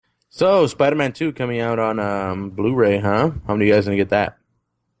So, Spider-Man 2 coming out on Blu-ray, huh? How many of you guys gonna get that?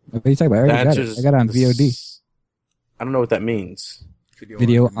 What are you talking about? I The already got it. answer's I got it on VOD. I don't know what that means.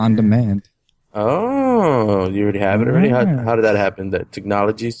 Video on demand. Oh, you already have it already? How Yeah. how did that happen? The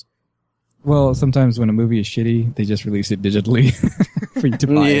technologies? Well, sometimes when a movie is shitty, they just release it digitally for you to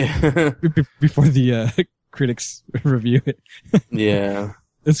buy Yeah. it before the critics review it. Yeah.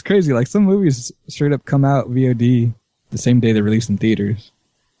 It's crazy. Like some movies straight up come out VOD the same day they're released in theaters.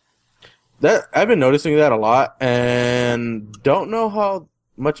 That I've been noticing that a lot and don't know how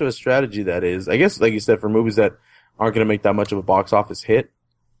much of a strategy that is. I guess like you said for movies that aren't going to make that much of a box office hit.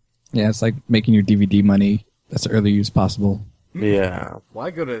 Yeah, it's like making your DVD money as early as possible. Yeah.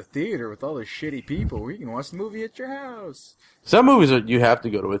 Why go to the theater with all those shitty people where you can watch the movie at your house? Some movies you have to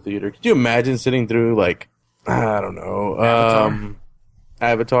go to a theater. Could you imagine sitting through like I don't know,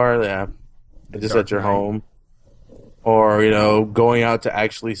 Avatar, yeah, just Dark at your Knight. home, or going out to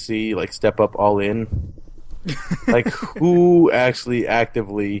actually see like Step Up All In. Like who actually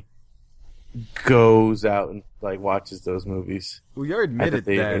actively goes out and like watches those movies? Well, you already admitted At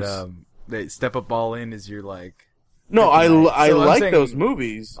the that theaters. that Step Up All In is your like No, I So I'm like saying those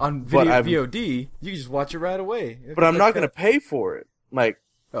movies on but VOD. You can just watch it right away. but I'm not going to pay for it. Like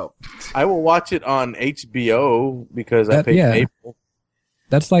Oh, I will watch it on HBO because I pay yeah. cable.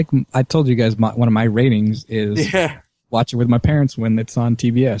 That's like I told you guys. One of my ratings is Yeah. watch it with my parents when it's on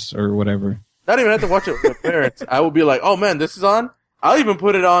TBS or whatever. Not even have to watch it with my parents. I will be like, oh man, this is on. I'll even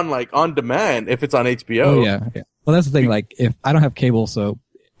put it on like on demand if it's on HBO. Oh yeah. Well, that's the thing. Like, if I don't have cable, so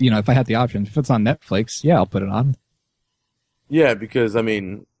if I had the option, if it's on Netflix, yeah, I'll put it on. Yeah, because I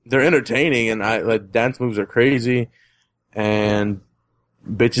mean they're entertaining and I like dance moves are crazy and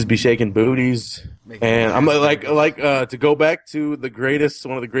bitches be shaking booties. Making And I'm ass like babies. to go back to one of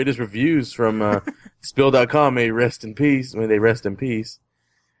the greatest reviews from Spill.com. May rest in peace. May they rest in peace.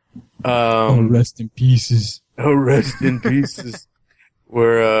 Rest in pieces. Oh, rest in pieces.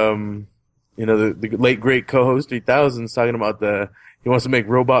 Where the late great co-host 3000 is talking about he wants to make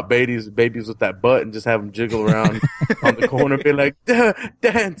robot babies with that butt and just have them jiggle around on the corner, be like,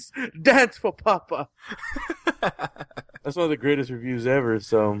 dance for Papa. That's one of the greatest reviews ever.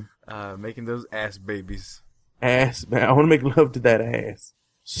 So Making those ass babies. ass, man, I want to make love to that ass.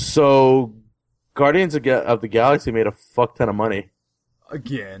 So Guardians of the Galaxy made a fuck ton of money.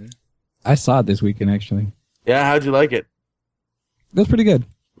 Again. I saw it this weekend actually. Yeah, how'd you like it? It was pretty good.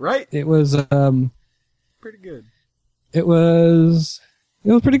 Right? It was Pretty good. It was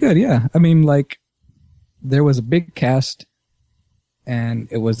pretty good, yeah. I mean, like, there was a big cast, and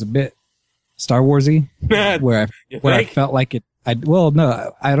it was a bit Star Warsy, where I felt like it. Well,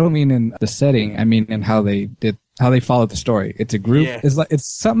 no, I don't mean in the setting. I mean in how they followed the story. It's a group. Yeah. It's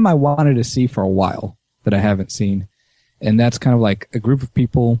something I wanted to see for a while that I haven't seen, and that's kind of like a group of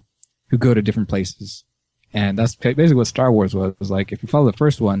people who go to different places, and that's basically what Star Wars was. It was like if you follow the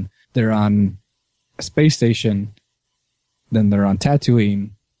first one, they're on a space station. Then they're on Tatooine,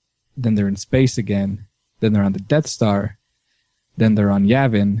 then they're in space again, then they're on the Death Star, then they're on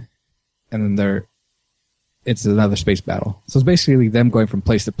Yavin, and then it's another space battle. So it's basically them going from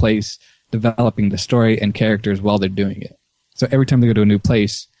place to place, developing the story and characters while they're doing it. So every time they go to a new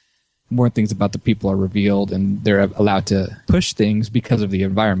place, more things about the people are revealed, and they're allowed to push things because of the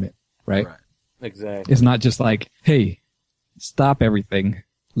environment, right? Exactly. It's not just like, hey, stop everything.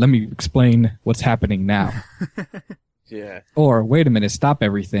 Let me explain what's happening now. Yeah. Or, wait a minute, stop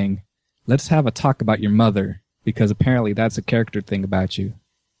everything. Let's have a talk about your mother, because apparently that's a character thing about you.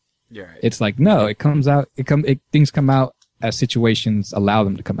 Yeah. Right. It's like, no, it comes out, things come out as situations allow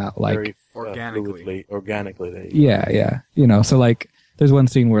them to come out. Like, Very organically. Organically. There you go. yeah. So like, there's one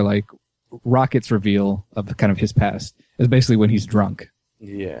scene where like, Rocket's reveal of kind of his past is basically when he's drunk.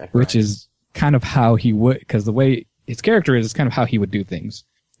 Yeah. Which is kind of how he would, because the way his character is kind of how he would do things.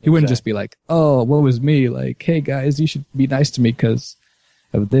 He wouldn't just be like, oh, what was me? Like, hey, guys, you should be nice to me because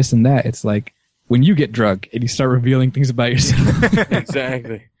of this and that. It's like when you get drunk and you start revealing things about yourself.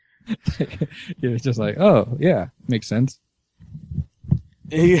 Exactly. It's just like, oh, yeah, makes sense.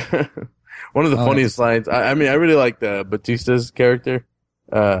 Yeah. One of the funniest lines. I mean, I really like the Batista's character.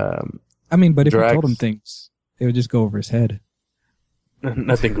 But if Drax. you told him things, it would just go over his head.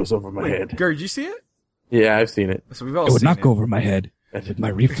 Nothing goes over my head. Gerg, did you see it? Yeah, I've seen it. So we've all It would seen not go over my head. My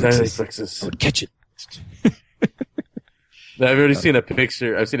reflexes. I would catch it. I've already seen a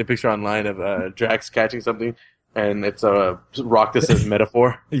picture. I've seen a picture online of Drax catching something, and it's a rock that says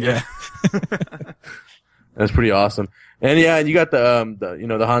metaphor. Yeah. That's pretty awesome. And yeah, you got the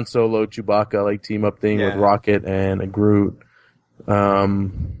Han Solo Chewbacca like team up thing with Rocket and a Groot.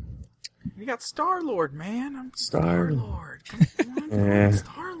 You got Star-Lord, man. I'm Star-Lord. Come on, Yeah.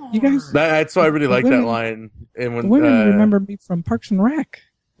 Star-Lord. You guys, That's why I really like that women- line. And when the women remember me from Parks and Rec.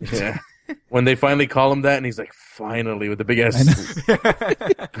 yeah, when they finally call him that, and he's like, "Finally," with the big ass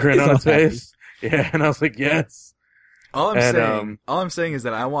grin He's on his all happy. face. Yeah, and I was like, "Yes." All And, I'm saying is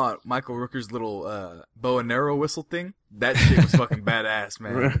that I want Michael Rooker's little bow and arrow whistle thing. That shit was fucking badass,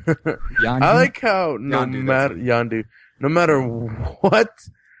 man. Yandu? I like how Yondu, no matter what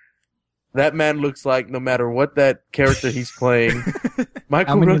that man looks like, no matter what that character he's playing,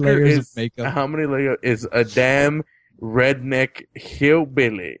 Michael How many Rooker layers of is makeup? how many layers is a damn redneck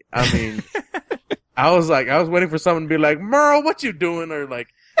hillbilly. I mean, I was waiting for someone to be like, "Merle, what you doing?" or like,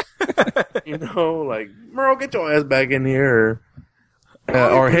 like, "Merle, get your ass back in here,"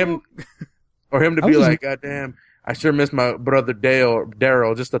 or him to be like, "God damn, I sure miss my brother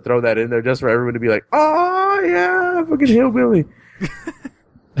Daryl," just to throw that in there, just for everyone to be like, "Oh yeah, fucking hillbilly."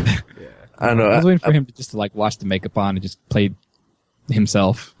 I don't know. I was waiting for him to just like wash the makeup on and just play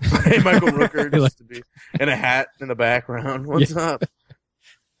himself. Hey, Michael Rooker just to be in a hat in the background. What's up?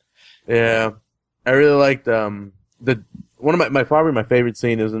 Yeah, I really liked one of my favorite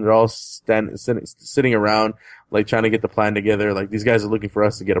scene is when they're all sitting around like trying to get the plan together. Like these guys are looking for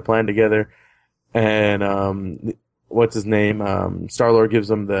us to get a plan together, and what's his name? Star-Lord gives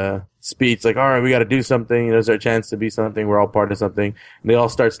them the speech like, "All right, we got to do something. There's our chance to be something. We're all part of something." And they all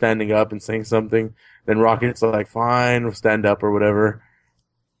start standing up and saying something. Then Rocket's like, "Fine, we'll stand up or whatever."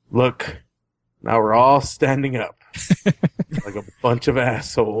 Look, now we're all standing up like a bunch of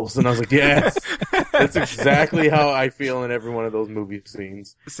assholes. And I was like, yes, that's exactly how I feel in every one of those movie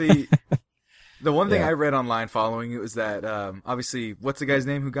scenes. See, the one thing I read online following it was that obviously, what's the guy's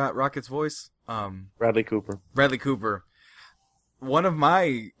name who got Rocket's voice? Bradley Cooper. Bradley Cooper. One of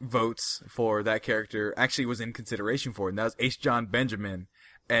my votes for that character actually was in consideration for it, and that was H. John Benjamin.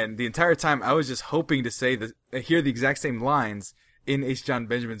 And the entire time, I was just hoping to hear the exact same lines in H. John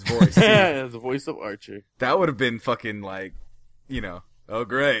Benjamin's voice. Yeah, the voice of Archer. That would have been fucking like, oh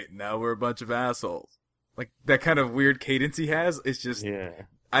great, now we're a bunch of assholes. Like, that kind of weird cadence he has, it's just,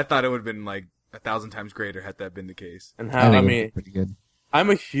 I thought it would have been like 1,000 times greater had that been the case. And how, I mean, pretty good. I'm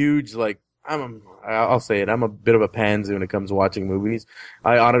a huge, I'll say it, I'm a bit of a pansy when it comes to watching movies.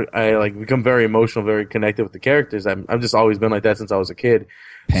 I become very emotional, very connected with the characters. I've just always been like that since I was a kid.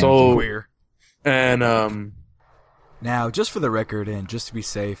 So queer. And, now, just for the record, and just to be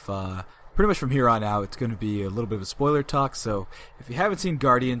safe, pretty much from here on out, it's going to be a little bit of a spoiler talk, so if you haven't seen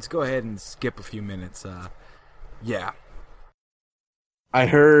Guardians, go ahead and skip a few minutes. Yeah.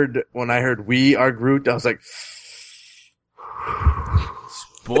 when I heard "We Are Groot," I was like,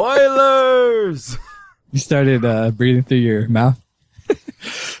 spoilers! You started breathing through your mouth.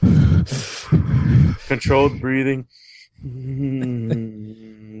 controlled breathing.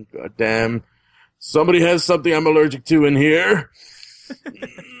 God damn. Somebody has something I'm allergic to in here.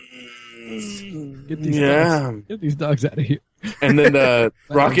 Get these dogs out of here. And then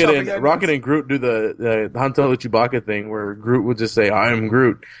Rocket and Groot do the Han Solo Chewbacca thing where Groot would just say, "I am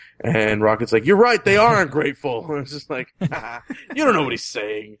Groot," and Rocket's like, "You're right, they are ungrateful." And it's just like, you don't know what he's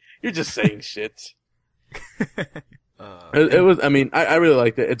saying. You're just saying shit. It was. I mean, I really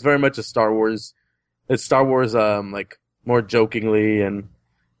liked it. It's very much a Star Wars. It's Star Wars, like more jokingly, and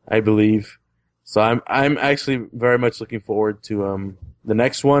I believe. So I'm actually very much looking forward to the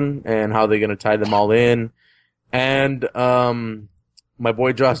next one and how they're gonna tie them all in. And my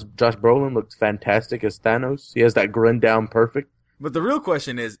boy Josh Brolin looked fantastic as Thanos. He has that grin down perfect. But the real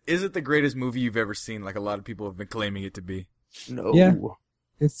question is it the greatest movie you've ever seen, like a lot of people have been claiming it to be? No. Yeah.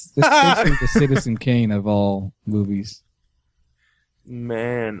 It's basically the Citizen Kane of all movies.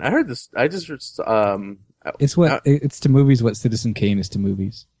 Man, I heard this. I just It's to movies what Citizen Kane is to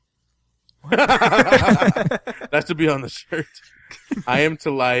movies. that should be on the shirt. I am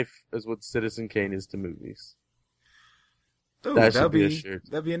to life as what Citizen Kane is to movies. Ooh, that should be a shirt.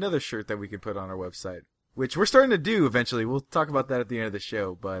 That'd be another shirt that we could put on our website, which we're starting to do eventually. We'll talk about that at the end of the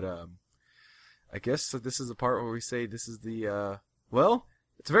show, but I guess this is the part where we say this is the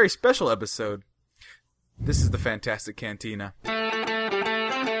it's a very special episode. This is the Fantastic Cantina.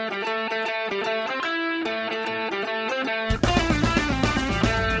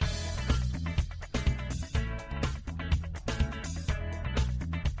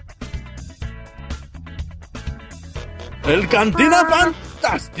 El Cantina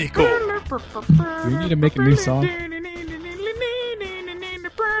Fantástico. Do we need to make a new song?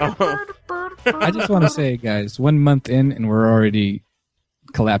 I just want to say, guys, 1 month in and we're already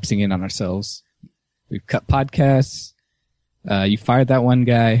collapsing in on ourselves. We've cut podcasts. You fired that one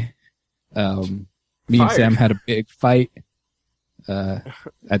guy. Me and Sam had a big fight. I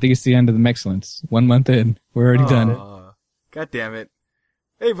think it's the end of the excellence. 1 month in, we're already done. God damn it.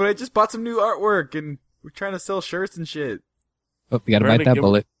 Hey, but I just bought some new artwork, and we're trying to sell shirts and shit. Oh, you gotta bite that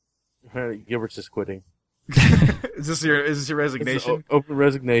bullet. Gilbert's just quitting. Is this your resignation? Open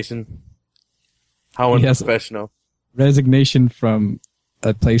resignation. How unprofessional. Resignation from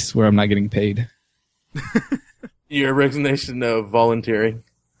a place where I'm not getting paid. Your resignation of volunteering.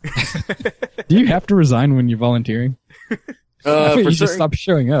 Do you have to resign when you're volunteering? You just stop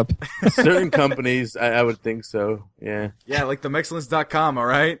showing up. Certain companies, I would think so. Yeah. Yeah, like themexcellence.com, all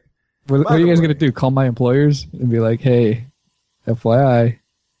right? What are you guys going to do? Call my employers and be like, hey, FYI, I'm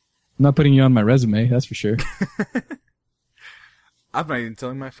not putting you on my resume, that's for sure. I'm not even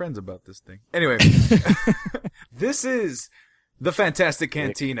telling my friends about this thing. Anyway, this is the Fantastic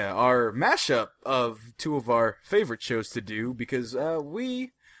Cantina, our mashup of two of our favorite shows to do because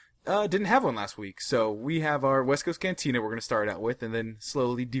we didn't have one last week. So we have our West Coast Cantina we're going to start out with and then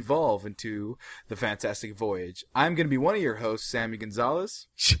slowly devolve into the Fantastic Voyage. I'm going to be one of your hosts, Sammy Gonzalez.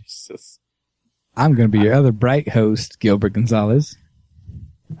 Jesus. I'm going to be your other bright host, Gilbert Gonzalez.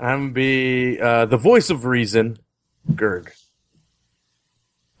 I'm going to be the voice of reason, Gerg.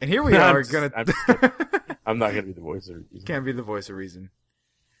 And here we are going to... I'm not going to be the voice of reason. Can't be the voice of reason.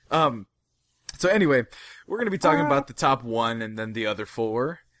 So anyway, we're going to be talking about the top one and then the other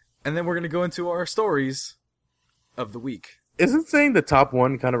four. And then we're going to go into our stories of the week. Isn't saying the top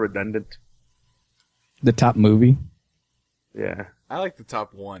one kind of redundant? The top movie? Yeah. I like the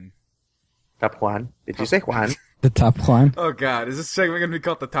top one. Top Juan? Did you say Juan? The top Juan? Oh, God. Is this segment going to be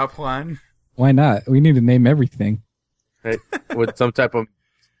called the top Juan? Why not? We need to name everything. Right? With some type of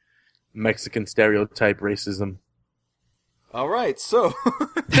Mexican stereotype racism. All right. So,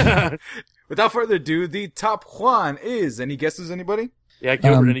 without further ado, the top Juan is... Any guesses, anybody? Yeah,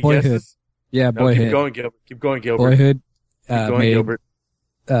 Gilbert, any Boyhood. guesses? Yeah, No, Boyhood. Keep going, Gilbert. Boyhood Keep going, made Gilbert.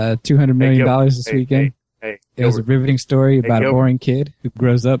 $200 million this weekend. Hey, It was a riveting story about a boring kid who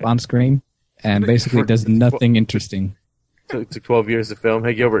grows up on screen and basically does nothing interesting. Took 12 years to film.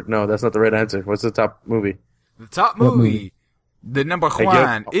 Hey, Gilbert, no, that's not the right answer. What's the top movie? The top What movie, movie? the number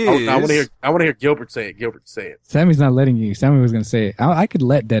Juan is... I want to hear Gilbert say it. Gilbert, say it. Sammy's not letting you. Sammy was going to say it. I could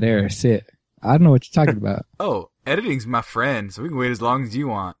let dead air sit. I don't know what you're talking about. Oh, editing's my friend, so we can wait as long as you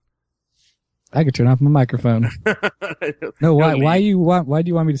want. I could turn off my microphone. No, why do you want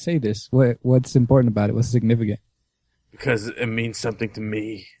me to say this? What's important about it? What's significant? Because it means something to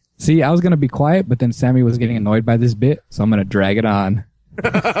me. See, I was going to be quiet, but then Sammy was getting annoyed by this bit, so I'm going to drag it on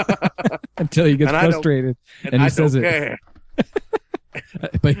until he gets frustrated and he says it.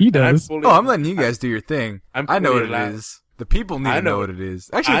 But he does. I'm letting you guys do your thing. I know what it is. The people need to know what it is.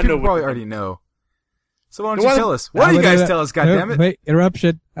 Actually, the people probably already know. So why don't you tell us? Why don't you guys tell us, goddammit? Wait,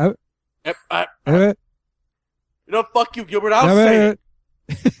 interruption. Fuck you, Gilbert. I'll say it.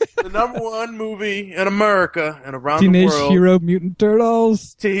 The number one movie in America and around the world. Teenage Hero Mutant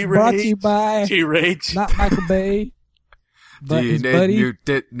Turtles. T-Rage. Brought to you by T-Rage. not Michael Bay, but his buddy.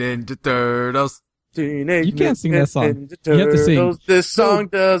 Mutant Ninja Turtles. You can't sing that song. You have to sing. This song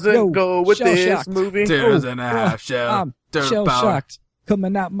doesn't go with this shell-shocked. movie. Tears and a half shell. I'm shell shocked.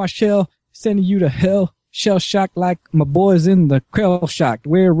 Coming out my shell, sending you to hell. Shell shocked like my boys in the Krell shocked.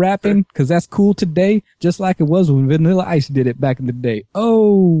 We're rapping because that's cool today, just like it was when Vanilla Ice did it back in the day.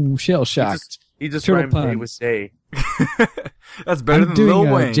 Oh, shell shocked. He just Turtle rhymed day puns. with day. That's better than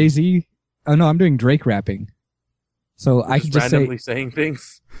Lil Wayne. Jay-Z. Oh no, I'm doing Drake rapping. So I can just randomly saying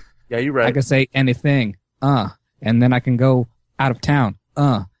things. Yeah, you're right. I can say anything, and then I can go out of town,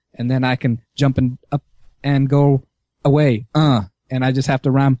 and then I can jump up and go away, and I just have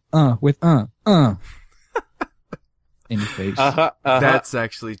to rhyme, with, in your face. That's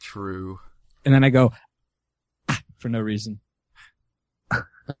actually true. And then I go, for no reason. When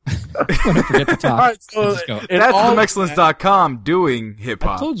I forget to talk. All right, so I just go. That's themexcellence.com doing hip I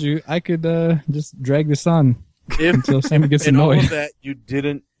hop. told you I could just drag this on until Sammy gets in all annoyed. of that, you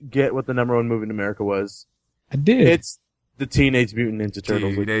didn't get what the number one movie in America was. I did. It's the Teenage Mutant Ninja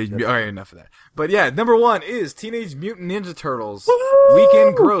Turtles. All right, enough of that. But yeah, number one is Teenage Mutant Ninja Turtles.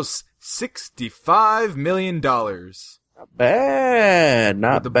 Weekend gross $65 million. Not bad.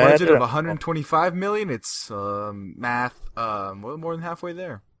 Not With a bad. budget of $125 million, it's math well, more than halfway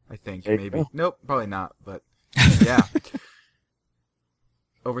there. I think maybe. Nope, probably not. But yeah,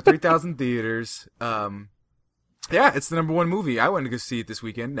 over 3,000 theaters. Yeah, it's the number one movie. I went to go see it this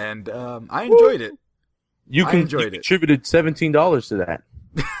weekend, and I enjoyed it. You contributed $17 to that.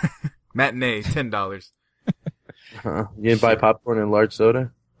 Matinee, $10. You didn't buy popcorn and large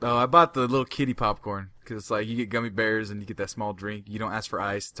soda? Oh, I bought the little kitty popcorn because it's like you get gummy bears and you get that small drink. You don't ask for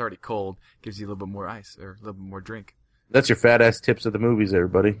ice; it's already cold. Gives you a little bit more ice or a little bit more drink. That's your fat ass tips of the movies,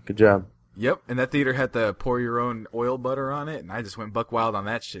 everybody. Good job. Yep, and that theater had the pour your own oil butter on it, and I just went buck wild on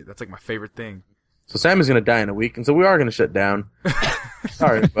that shit. That's like my favorite thing. So Sam is going to die in a week, and so we are going to shut down.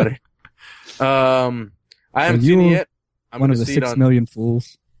 Sorry, everybody. I haven't seen it yet. I'm one of the 6 million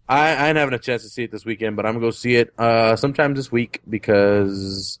fools. I ain't having a chance to see it this weekend, but I'm going to go see it sometime this week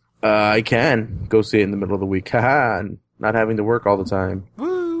because I can go see it in the middle of the week. Haha, and not having to work all the time.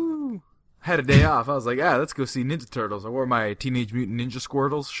 Woo! Had a day off. I was like, let's go see Ninja Turtles. I wore my Teenage Mutant Ninja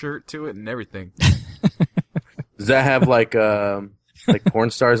Squirtles shirt to it and everything. Does that have like porn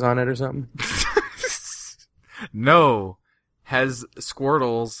stars on it or something? No. Has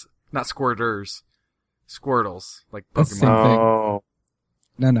Squirtles, not Squirters. Squirtles, like That's the Pokemon. same thing. Oh,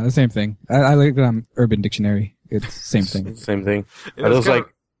 No, the same thing. I like it on Urban Dictionary. It's the same thing. same thing. It Are was those kinda-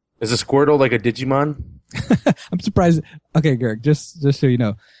 like, is a Squirtle like a Digimon? I'm surprised. Okay, Gerg, just so you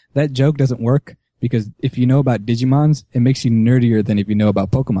know, that joke doesn't work because if you know about Digimons, it makes you nerdier than if you know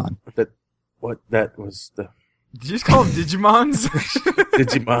about Pokemon. That was the Did you just call them Digimons?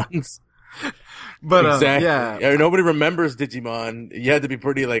 Digimons. But, Exactly. yeah. Nobody remembers Digimon. You had to be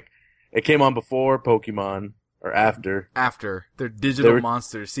pretty like, it came on before Pokemon or after. After. They're digital They were-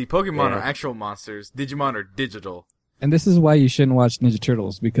 monsters. See, Pokemon Yeah. are actual monsters. Digimon are digital. And this is why you shouldn't watch Ninja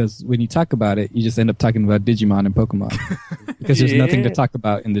Turtles because when you talk about it, you just end up talking about Digimon and Pokemon because there's nothing to Yeah. talk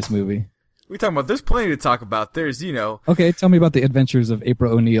about in this movie. We talking about, there's plenty to talk about. There's, Okay, tell me about the adventures of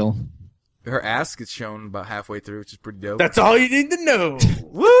April O'Neil. her ass gets shown about halfway through, which is pretty dope. That's all you need to know.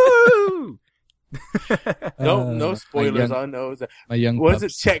 Woo! No spoilers on those. My young What is it?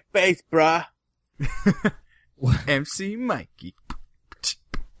 pups. Check base, bruh. MC Mikey.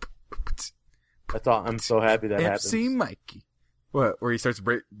 That's all. I'm so happy that MC happens. Mikey. What? Where he starts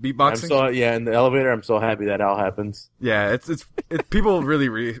I'm beatboxing? in the elevator. I'm so happy that all happens. Yeah, it's people really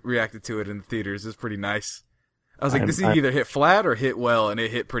reacted to it in the theaters. It's pretty nice. I was like, this either hit flat or hit well, and it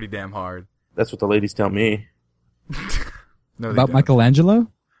hit pretty damn hard. That's what the ladies tell me. No, they About don't. Michelangelo?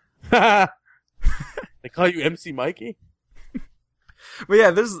 They call you MC Mikey? But yeah,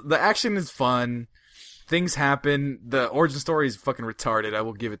 the action is fun. Things happen. The origin story is fucking retarded. I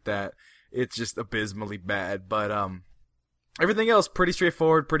will give it that. It's just abysmally bad. But everything else pretty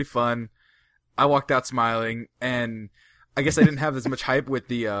straightforward, pretty fun. I walked out smiling, and I guess I didn't have as much hype with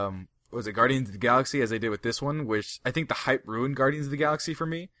the was it Guardians of the Galaxy as I did with this one, which I think the hype ruined Guardians of the Galaxy for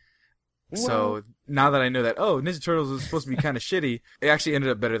me. So now that I know that, Ninja Turtles was supposed to be kind of shitty, it actually ended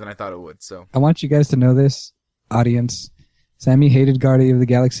up better than I thought it would. So I want you guys to know this, audience. Sammy hated Guardians of the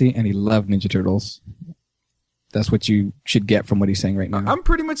Galaxy and he loved Ninja Turtles. That's what you should get from what he's saying right now. I'm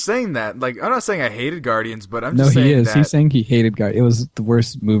pretty much saying that. Like, I'm not saying I hated Guardians, but I'm No, just saying he is. that. He's saying he hated Guardians. It was the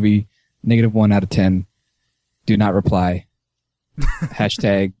worst movie. -1 out of 10. Do not reply.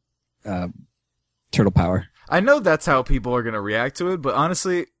 Hashtag turtle power. I know that's how people are going to react to it, but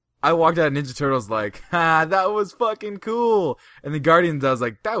honestly, I walked out of Ninja Turtles like, that was fucking cool. And the Guardians, I was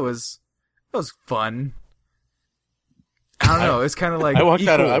like, that was fun. I don't know. It's kind of like I walked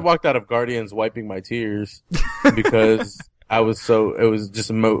equal. out of Guardians wiping my tears because it was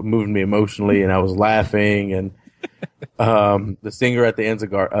just moving me emotionally, and I was laughing, and the singer at the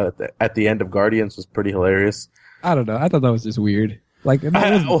end of Guardians was pretty hilarious. I don't know. I thought that was just weird. Like, it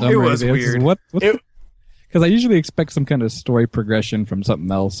was weird. What? Because I usually expect some kind of story progression from something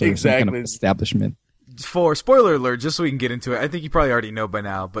else or some kind of establishment. For spoiler alert, just so we can get into it, I think you probably already know by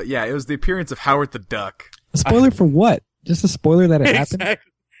now, but yeah, it was the appearance of Howard the Duck. A spoiler for what? Just a spoiler that it happened?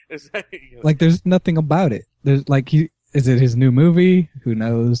 Exactly. Like, there's nothing about it. There's like, is it his new movie? Who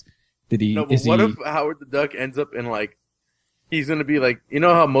knows? No, but what if Howard the Duck ends up in like, he's gonna be like, you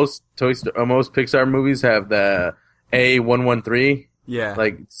know how most most Pixar movies have the A113? Yeah.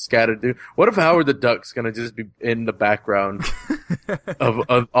 Like scattered through. What if Howard the Duck's gonna just be in the background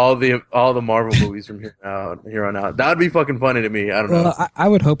of all the Marvel movies from here on out? That'd be fucking funny to me. I don't know. Well, I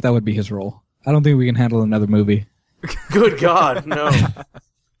would hope that would be his role. I don't think we can handle another movie. Good God, no.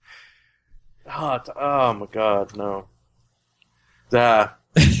 Oh my God, no.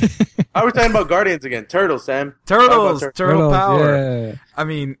 Are we talking about Guardians again? Turtles, Sam. Turtle Turtles, power. yeah. I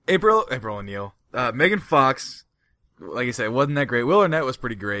mean, April O'Neil, Megan Fox. Like I said, wasn't that great. Will Arnett was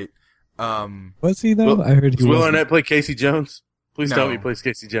pretty great. Was he though? I heard he Does Will wasn't. Arnett play Casey Jones? Please No. tell me he plays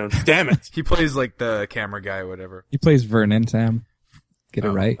Casey Jones. Damn it. He plays like the camera guy or whatever. He plays Vernon, Sam. Get it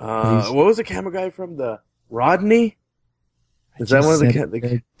Oh. right. What was the camera guy from the Rodney? Is that one of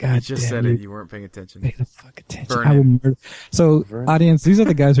the? God I just damn said you. it. You weren't paying attention. Pay the fuck attention. Vernon. I will murder. So, Vernon. audience, these are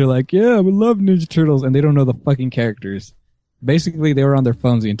the guys who are like, yeah, we love Ninja Turtles, and they don't know the fucking characters. Basically, they were on their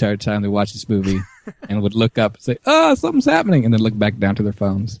phones the entire time they watched this movie and would look up and say, something's happening, and then look back down to their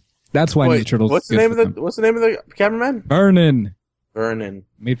phones. That's why Ninja Turtles What's the name of the cameraman? Vernon. Vernon.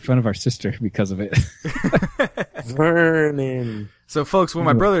 Made fun of our sister because of it. Vernon. So, folks, what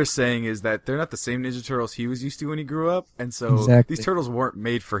my brother is saying is that they're not the same Ninja Turtles he was used to when he grew up, and so Exactly. these turtles weren't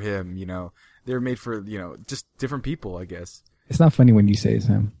made for him, you know. They were made for, you know, just different people, I guess. It's not funny when you say it's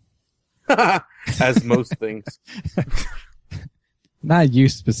him. As most things. Not you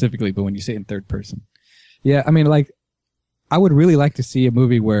specifically, but when you say it in third person. Yeah, I mean, like, I would really like to see a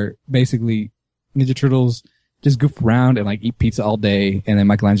movie where basically Ninja Turtles just goof around and like eat pizza all day, and then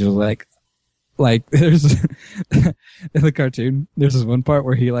Michelangelo's like there's in the cartoon, there's this one part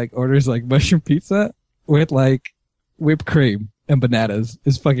where he like orders like mushroom pizza with like whipped cream and bananas.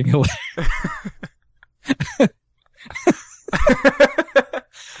 It's fucking hilarious.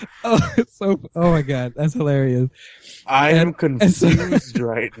 Oh my god, that's hilarious. I am confused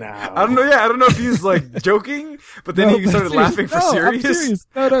right now. I don't know if he was like joking, but then he started laughing for serious. I'm serious.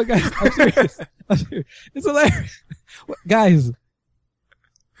 No, guys, I'm serious. It's hilarious. Guys,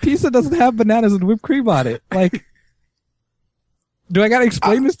 pizza doesn't have bananas and whipped cream on it. Like, do I gotta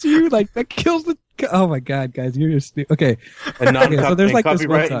explain this to you? Like, that kills the... Oh my god, guys, you're just... Okay. And So there's like this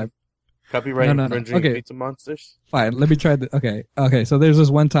one time. Copyright infringing Okay. pizza monsters? Fine, let me try the... Okay, so there's this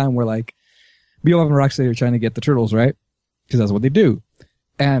one time where like, Bebop and Rocksteady are trying to get the turtles, right? Because that's what they do.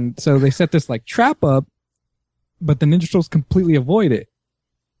 And so they set this like trap up, but the Ninja Turtles completely avoid it.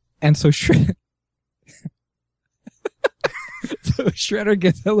 And so Shredder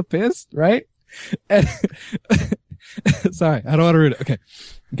gets hella pissed, right? And sorry, I don't want to ruin it.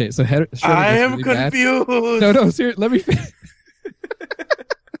 Okay, so Shredder I gets am really confused. Mad. No, seriously, let me finish.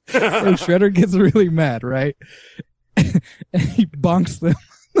 And Shredder gets really mad, right? And he bonks them.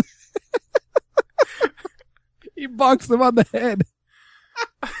 He bonks them on the head.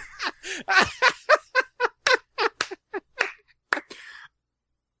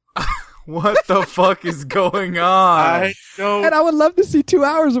 What the fuck is going on? I don't. And I would love to see 2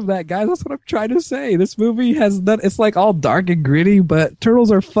 hours of that, guys. That's what I'm trying to say. This movie has none. It's like all dark and gritty, but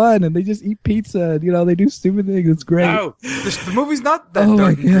turtles are fun and they just eat pizza. And, you know, they do stupid things. It's great. No. The movie's not that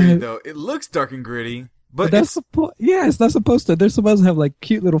dark and gritty, though. It looks dark and gritty, but that's it's not supposed to. They're supposed to have like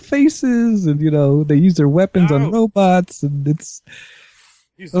cute little faces, and you know they use their weapons on robots, and it's.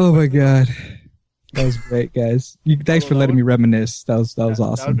 Oh my god, that was great, guys. Thanks for letting me reminisce. That was awesome. That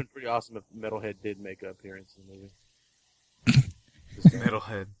would have been pretty awesome if Metalhead did make an appearance in the movie.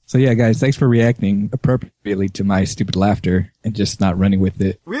 Metalhead. So yeah, guys, thanks for reacting appropriately to my stupid laughter and just not running with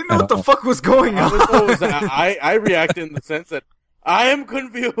it. We didn't know what the fuck was going on. I reacted in the sense that I am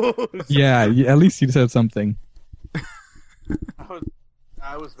confused. Yeah, at least you said something.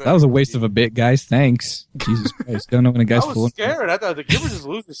 That was a waste of a bit, guys. Thanks. Jesus Christ. Don't know when a guy's I was scared. I thought the Gilbert just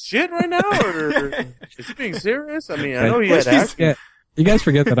lose his shit right now, or is he being serious? I mean, I know he had action. You guys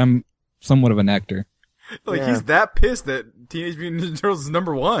forget that I'm somewhat of an actor. Like, he's that pissed that Teenage Mutant Ninja Turtles is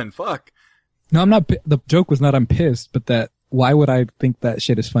number one. Fuck. No, I'm not. The joke was not I'm pissed, but that why would I think that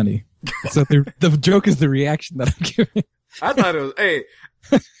shit is funny? So the joke is the reaction that I'm giving. I thought it was, hey,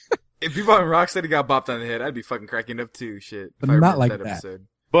 if Bebop and Rocksteady got bopped on the head, I'd be fucking cracking up too, shit. But not like that. Episode.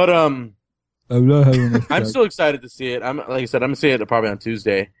 But, I'm still excited to see it. Like I said, I'm gonna see it probably on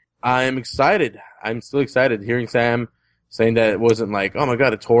Tuesday. I'm excited. I'm still excited hearing Sam saying that it wasn't like, oh my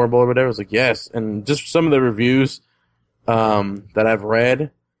god, it's horrible or whatever. I was like, yes. And just some of the reviews, that I've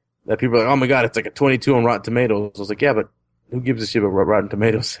read, that people are like, oh my god, it's like a 22 on Rotten Tomatoes. I was like, yeah, but who gives a shit about what Rotten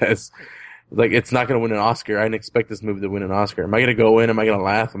Tomatoes says? Like, it's not going to win an Oscar. I didn't expect this movie to win an Oscar. Am I going to go in? Am I going to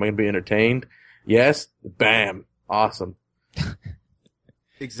laugh? Am I going to be entertained? Yes. Bam. Awesome.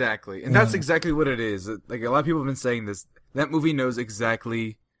 Exactly. And that's exactly what it is. Like, a lot of people have been saying this. That movie knows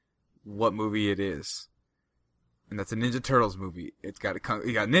exactly what movie it is. And that's a Ninja Turtles movie. It got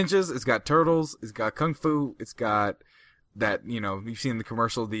ninjas, it's got turtles, it's got kung fu, it's got that, you know, you've seen the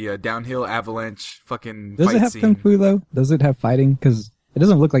commercial, the downhill avalanche fucking Does fight it have scene. kung fu, though? Does it have fighting? Because it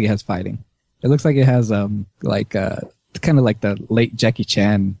doesn't look like it has fighting. It looks like it has, kind of like the late Jackie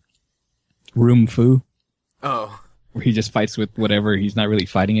Chan room fu. Oh. Where he just fights with whatever. He's not really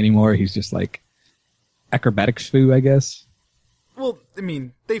fighting anymore. He's just like acrobatics fu, I guess. Well, I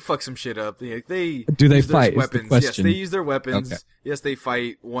mean, they fuck some shit up. They do they use their fight? Weapons. Is the question. Yes, they use their weapons. Okay. Yes, they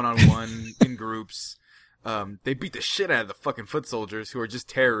fight one-on-one in groups. They beat the shit out of the fucking foot soldiers who are just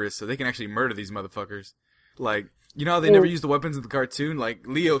terrorists, so they can actually murder these motherfuckers. Like, you know how they never use the weapons in the cartoon? Like,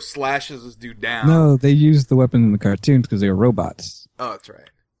 Leo slashes this dude down. No, they used the weapons in the cartoons because they were robots. Oh, that's right.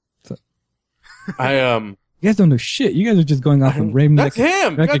 So. You guys don't know shit. You guys are just going off of rain That's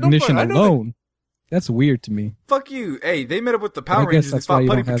him. recognition alone. That's weird to me. Fuck you. Hey, they met up with the Power I guess Rangers. They that's why fought you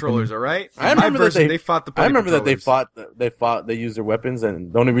putty don't have controllers, any- all right? I In my remember that version, they fought the putty I remember that controllers. they fought, they used their weapons,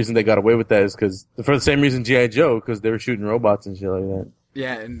 and the only reason they got away with that is because for the same reason G.I. Joe, because they were shooting robots and shit like that.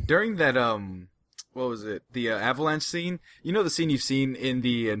 Yeah, and during that, what was it? The avalanche scene. You know the scene you've seen in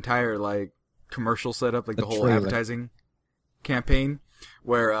the entire like commercial setup, like the whole trailer. advertising campaign,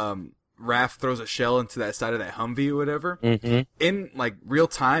 where Raph throws a shell into that side of that Humvee or whatever. Mm-hmm. In like real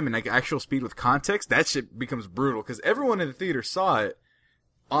time and like actual speed with context, that shit becomes brutal because everyone in the theater saw it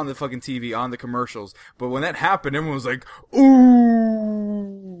on the fucking TV, on the commercials. But when that happened, everyone was like,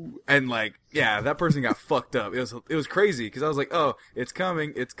 "Ooh!" And like, yeah, that person got fucked up. It was crazy because I was like, "Oh, it's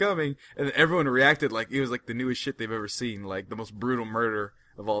coming, it's coming," and then everyone reacted like it was like the newest shit they've ever seen, like the most brutal murder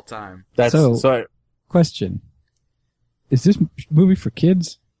of all time. That's So- Question: is this movie for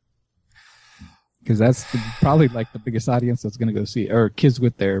kids? Because that's probably like the biggest audience that's going to go see it. Or kids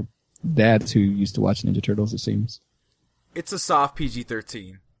with their dads who used to watch Ninja Turtles, it seems. It's a soft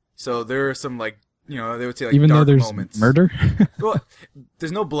PG-13, so there are some like they would say like Even though dark there's moments. murder? Well,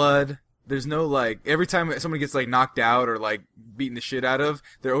 there's no blood. There's no like every time somebody gets like knocked out or like beaten the shit out of,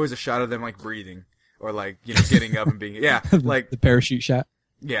 there's always a shot of them like breathing or like getting up and being like the parachute shot?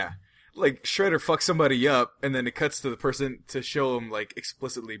 yeah. Like Shredder fucks somebody up, and then it cuts to the person to show him like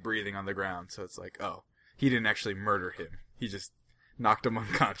explicitly breathing on the ground. So it's like, oh, he didn't actually murder him. He just knocked him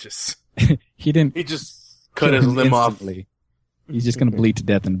unconscious. He didn't he just cut kill his him limb off. instantly. He's just going to bleed to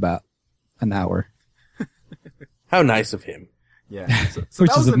death in about an hour. How nice of him. Yeah, so Which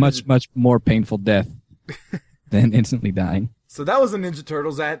that is was a much, much more painful death than instantly dying. So that was the Ninja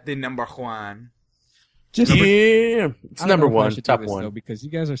Turtles at the Number Juan. Just Yeah, it's I don't number know if I one, should do top this, one. though, because you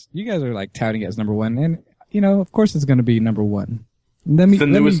guys are like touting it as number one, and of course it's going to be number one. It's the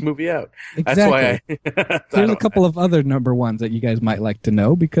newest movie out. Exactly. That's why I. There's a couple of other number ones that you guys might like to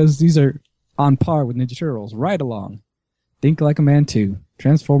know because these are on par with Ninja Turtles, right along. Think Like a Man 2,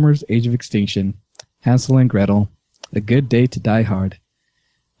 Transformers: Age of Extinction, Hansel and Gretel, A Good Day to Die Hard,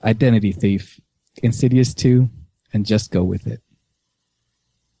 Identity Thief, Insidious 2, and Just Go With It.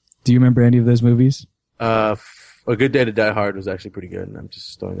 Do you remember any of those movies? A Good Day to Die Hard was actually pretty good, and I'm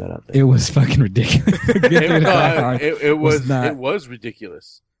just throwing that out there. It was fucking ridiculous. A Good Day to Die Hard it not. was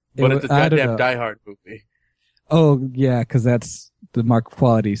ridiculous, It but was- it's a I don't goddamn know. Die Hard movie. Oh, yeah, because that's the mark of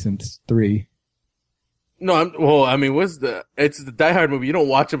quality since 3. No, it's the Die Hard movie. You don't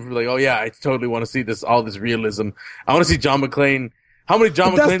watch them for like, oh yeah, I totally want to see all this realism. I want to see John McClane. How many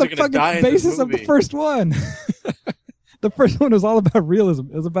John But McClanes that's are the going to die fucking in this basis of movie? the first one. The first one was all about realism.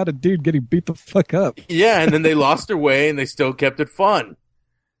 It was about a dude getting beat the fuck up. Yeah, and then they lost their way, and they still kept it fun.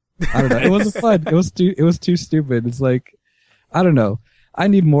 I don't know. It wasn't fun. It was too stupid. It's like, I don't know. I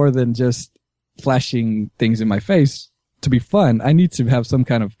need more than just flashing things in my face to be fun. I need to have some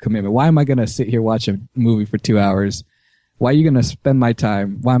kind of commitment. Why am I going to sit here watch a movie for 2 hours? Why are you going to spend my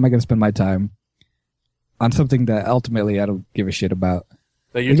time? Why am I going to spend my time on something that ultimately I don't give a shit about?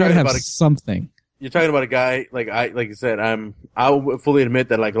 Like, You gotta have something. You're talking about a guy like you said. I will fully admit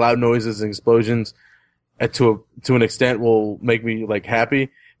that like loud noises and explosions, to an extent, will make me like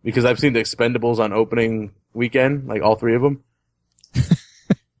happy because I've seen the Expendables on opening weekend, like all 3 of them.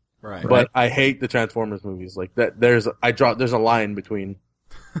 Right. But I hate the Transformers movies. Like that, there's a line between.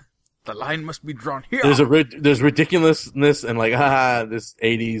 The line must be drawn here. There's ridiculousness and like this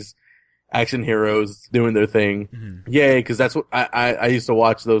 80s action heroes doing their thing. Mm-hmm. Yay, because that's what I used to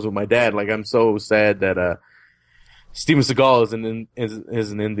watch those with my dad. Like I'm so sad that Steven Seagal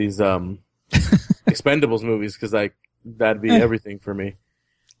isn't in these Expendables movies because like that'd be everything for me.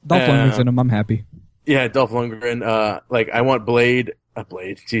 Dolph Lundgren's in them. I'm happy. Yeah, Dolph Lundgren. Like I want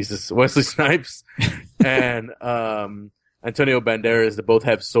Wesley Snipes and Antonio Banderas to both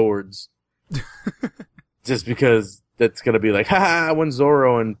have swords. Just because that's gonna be like, one's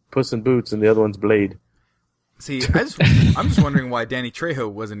Zorro and Puss in Boots and the other one's Blade. See, I'm just wondering why Danny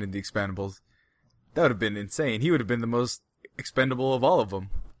Trejo wasn't in the Expendables. That would have been insane. He would have been the most expendable of all of them.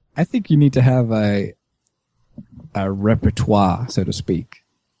 I think you need to have a repertoire, so to speak.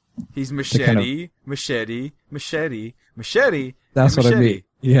 He's machete. That's and what I mean.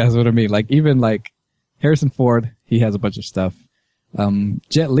 Yeah, that's what I mean. Like even like Harrison Ford, he has a bunch of stuff.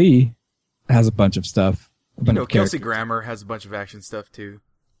 Jet Li has a bunch of stuff. Kelsey Grammer has a bunch of action stuff too.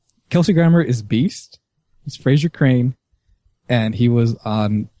 Kelsey Grammer is Beast. He's Fraser Crane, and he was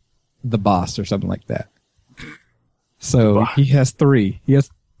on The Boss or something like that. So he has 3. He has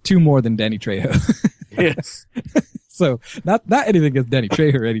 2 more than Danny Trejo. Yes. So not anything against Danny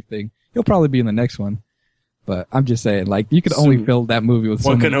Trejo or anything. He'll probably be in the next one. But I'm just saying, like, you could only fill that movie with so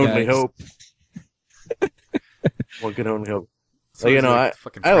One many can only guys. hope. One can only hope. So Like, he's I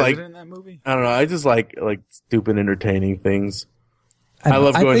fucking I like president in that movie. I don't know. I just like stupid, entertaining things. I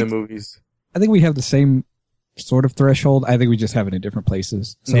love going to movies. I think we have the same sort of threshold. I think we just have it in different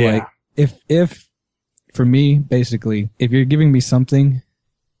places. So like, if for me, basically, if you're giving me something,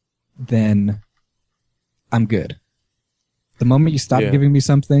 then I'm good. The moment you stop giving me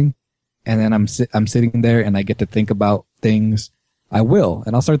something, and then I'm sitting there and I get to think about things, I will,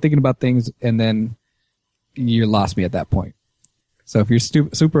 and I'll start thinking about things, and then you lost me at that point. So if you're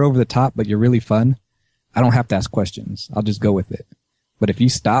super over the top, but you're really fun, I don't have to ask questions. I'll just go with it. But if you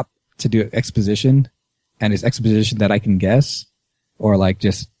stop to do exposition, and it's exposition that I can guess, or like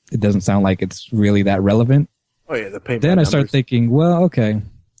just it doesn't sound like it's really that relevant. Oh yeah, then I start thinking, well, okay,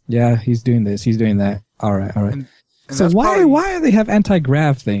 yeah, he's doing this, he's doing that. All right. And so why do they have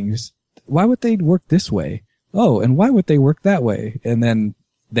anti-grav things? Why would they work this way? Oh, and why would they work that way? And then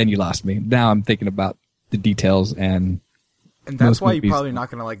you lost me. Now I'm thinking about the details and that's why you're probably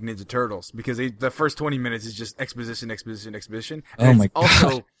not gonna like Ninja Turtles, because the first 20 minutes is just exposition. And oh my god!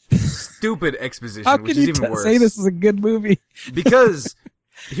 Also stupid exposition. How which can is you even worse. say this is a good movie? Because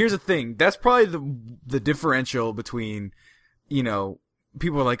here's the thing. That's probably the differential between,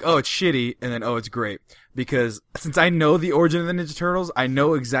 people are like, oh, it's shitty, and then, oh, it's great. Because since I know the origin of the Ninja Turtles, I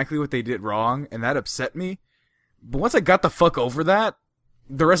know exactly what they did wrong, and that upset me. But once I got the fuck over that,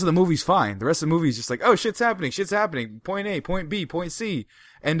 the rest of the movie's fine. The rest of the movie is just like, oh, shit's happening. Point A, point B, point C.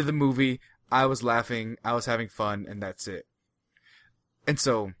 End of the movie. I was laughing. I was having fun, and that's it. And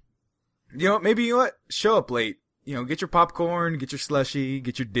so, maybe show up late. Get your popcorn, get your slushie,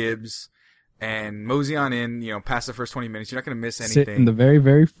 get your dibs, and mosey on in, past the first 20 minutes. You're not going to miss anything. Sit in the very,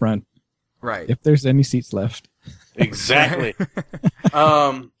 very front. Right. If there's any seats left. Exactly.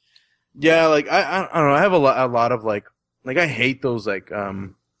 Yeah, like, I don't know. I have a lot of like I hate those, like,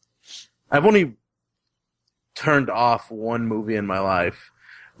 I've only turned off one movie in my life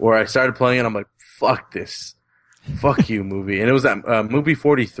where I started playing it. I'm like, fuck this. Fuck you, movie. And it was that movie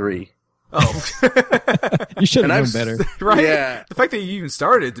 43. Oh. You should have known better. Right? Yeah. The fact that you even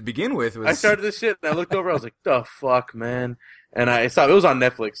started to begin with was... I started this shit, and I looked over, I was like, the fuck, man? And I stopped. It was on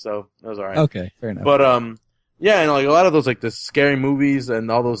Netflix, so it was alright. Okay, fair enough. But, yeah, and like a lot of those, like, the scary movies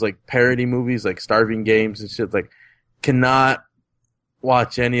and all those, like, parody movies, like Starving Games and shit, like, cannot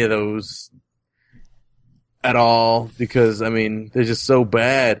watch any of those at all because, I mean, they're just so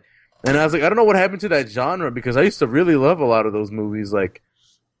bad. And I was like, I don't know what happened to that genre because I used to really love a lot of those movies. Like,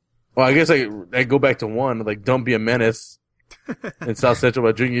 well, I guess I go back to one, like Don't Be a Menace in South Central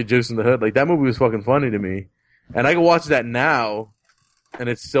by Drinking Your Juice in the Hood. Like, that movie was fucking funny to me. And I can watch that now, and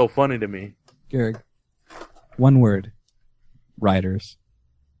it's still funny to me. Gerg, one word. Writers.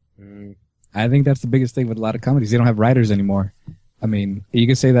 I think that's the biggest thing with a lot of comedies. They don't have writers anymore. I mean, you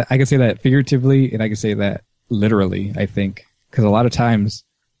can say that. I can say that figuratively, and I can say that literally, I think. Because a lot of times,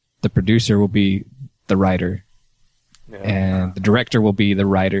 the producer will be the writer. Yeah. And the director will be the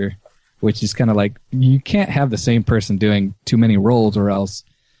writer, which is kind of like, you can't have the same person doing too many roles or else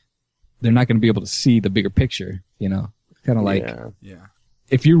they're not going to be able to see the bigger picture, Kind of like,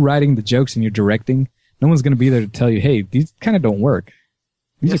 if you're writing the jokes and you're directing, no one's going to be there to tell you, hey, these kind of don't work.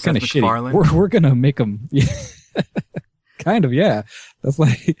 These are kind of shitty. We're going to make them. Yeah. Kind of, yeah. That's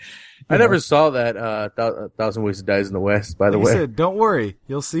like... I never saw that 1,000 Ways to Die in the West, by the way. He said, don't worry.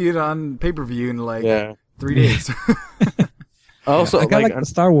 You'll see it on pay-per-view in 3 days. Also, I got like the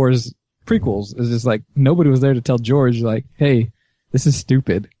Star Wars prequels. It's just like, nobody was there to tell George, like, hey, this is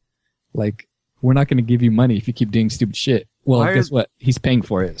stupid. Like, we're not going to give you money if you keep doing stupid shit. Well, guess what? He's paying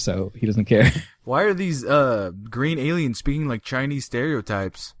for it, so he doesn't care. Why are these green aliens speaking like Chinese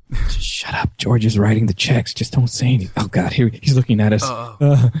stereotypes? Just shut up. George is writing the checks. Just don't say anything. Oh, God, he's looking at us.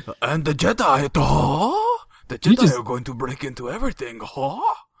 And the Jedi, the Jedi are going to break into everything,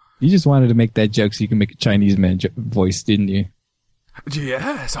 You just wanted to make that joke so you can make a Chinese man voice, didn't you?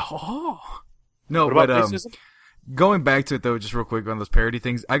 Yes, No, but going back to it, though, just real quick on those parody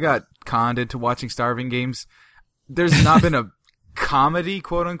things, I got conned into watching Starving Games. There's not been a comedy,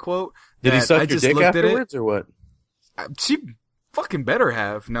 quote unquote. Did he suck your dick afterwards, or what? She fucking better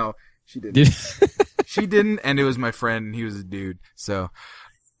have. No, she didn't. She didn't, and it was my friend, and he was a dude, so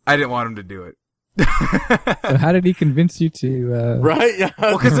I didn't want him to do it. So how did he convince you to? Right? Yeah.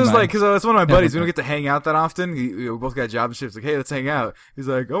 Well, because it's one of my buddies. We don't get to hang out that often. We both got job shifts. Like, hey, let's hang out. He's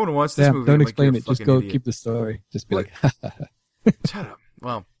like, I want to watch this movie. Don't explain it. Just go idiot. Keep the story. Just be like shut up.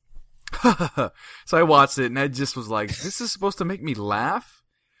 Well. So I watched it and I just was like, this is supposed to make me laugh?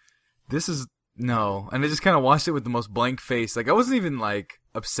 No. And I just kind of watched it with the most blank face. Like, I wasn't even like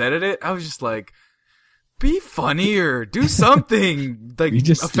upset at it. I was just like, be funnier. Do something. Like,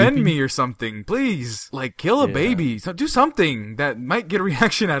 just offend sleeping? me or something. Please. Like, kill a baby. So do something that might get a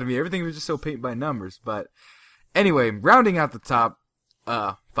reaction out of me. Everything was just so paint by numbers. But anyway, rounding out the top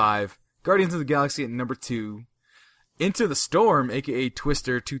 5. Guardians of the Galaxy at number 2. Into the Storm, a.k.a.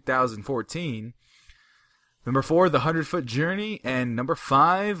 Twister 2014. Number 4, The 100-Foot Journey. And number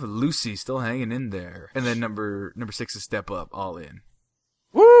 5, Lucy, still hanging in there. And then number 6 is Step Up, All In.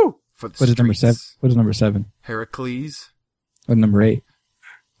 Woo! For the What is number streets. 7? What is number 7? Heracles. What is number 8?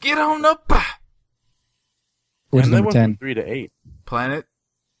 Get on up! What's And they number went 10? from 3 to 8. Planet.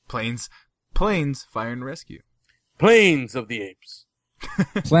 Planes, Fire and Rescue. Plains of the Apes.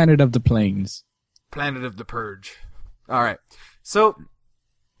 Planet of the Plains. Planet of the Purge. Alright. So,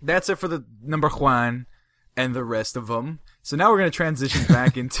 that's it for the Number Juan and the rest of them. So now we're going to transition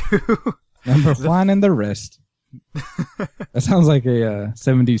back into... Number Juan and the rest. That sounds like a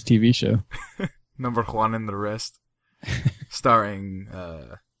 70s TV show. Number Juan and the rest. Starring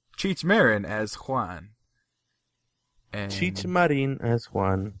Cheech Marin as Juan. And, Cheech Marin as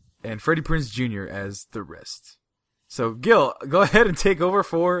Juan. and Freddie Prinze Jr. as the rest. So, Gil, go ahead and take over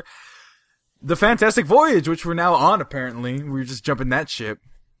for the Fantastic Voyage, which we're now on, apparently. We're just jumping that ship.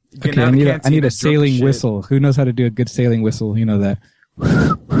 Getting Okay, out I of the need cantina, a drunk as sailing shit. whistle. Who knows how to do a good sailing whistle? You know that.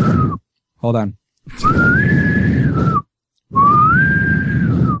 Hold on.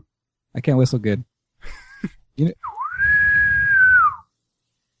 I can't whistle good. You know...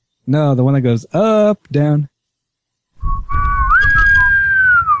 No, the one that goes up, down.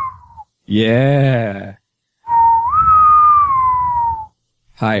 Yeah.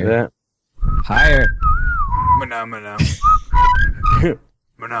 Higher. That. Higher. Mana, mana.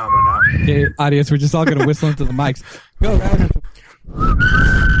 Mana, mana. Okay, audience, we're just all going to whistle into the mics. Go, guys.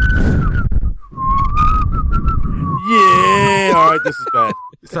 Yeah! Alright, this is bad.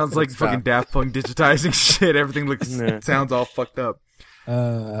 It sounds like fucking Daft Punk digitizing shit. Everything sounds all fucked up.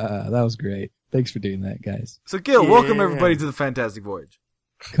 That was great. Thanks for doing that, guys. So, Gil, welcome Yeah. everybody to the Fantastic Voyage.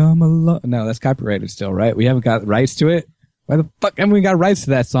 Come along. No, that's copyrighted still, right? We haven't got rights to it. Why the fuck haven't we got rights to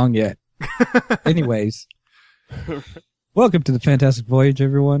that song yet? Anyways, welcome to the Fantastic Voyage,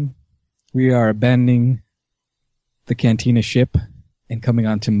 everyone. We are abandoning the Cantina ship and coming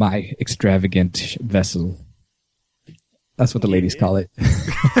onto my extravagant vessel. That's what the ladies call it.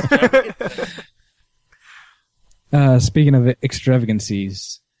 Speaking of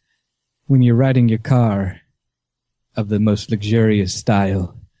extravagancies, when you're riding your car of the most luxurious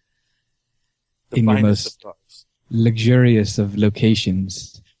style, The in your finest most of cars. luxurious of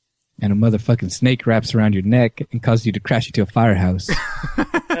locations, and a motherfucking snake wraps around your neck and causes you to crash into a firehouse.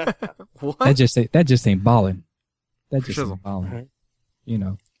 What? That just ain't balling. That just Shizzle. ain't balling. Mhm. You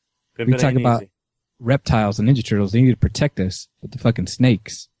know, Pimpin' we talk ain't about easy. reptiles and Ninja Turtles. They need to protect us, but the fucking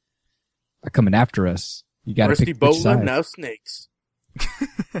snakes are coming after us. You got to First pick which Ebola, side. now snakes.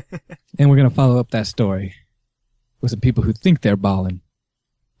 And we're gonna follow up that story with some people who think they're balling,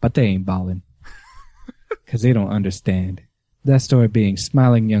 but they ain't balling because they don't understand. That story being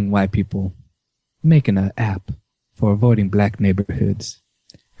smiling young white people making an app for avoiding black neighborhoods.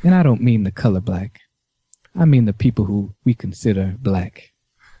 And I don't mean the color black. I mean the people who we consider black.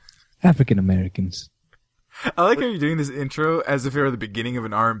 African Americans. I like how you're doing this intro as if it were the beginning of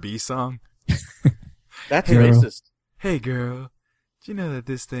an R&B song. That's Girl. racist. Hey, girl, do you know that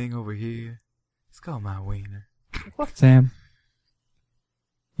this thing over here, it's called my wiener? Sam,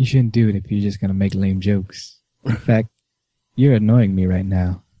 you shouldn't do it if you're just gonna make lame jokes. In fact, you're annoying me right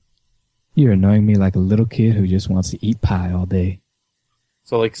now. You're annoying me like a little kid who just wants to eat pie all day.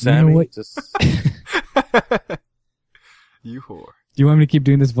 So like You know Sammy, what? just You whore. Do you want me to keep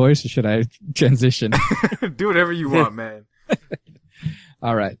doing this voice or should I transition? Do whatever you want, man.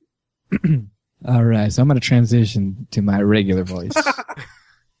 All right. All right. So I'm going to transition to my regular voice.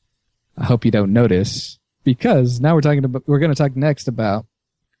 I hope you don't notice because now we're going to talk next about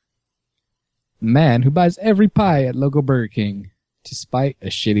the man who buys every pie at local Burger King to spite a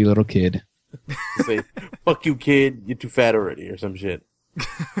shitty little kid. say, "Fuck you, kid. You're too fat already," or some shit.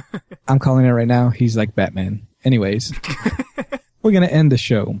 I'm calling it right now. He's like Batman. Anyways, we're going to end the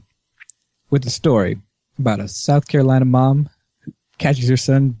show with a story about a South Carolina mom who catches her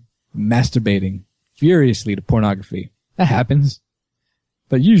son masturbating furiously to pornography. That happens.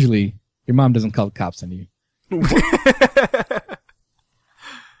 But usually, your mom doesn't call the cops on you.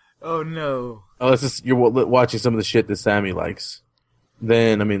 Oh, no. Unless you're watching some of the shit that Sammy likes.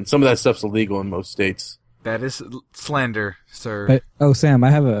 Then, I mean, some of that stuff's illegal in most states. That is slander, sir. But, oh, Sam,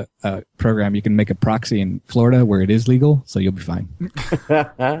 I have a program. You can make a proxy in Florida where it is legal, so you'll be fine.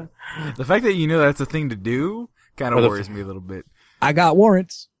 The fact that you know that's a thing to do kind Or of the worries me a little bit. I got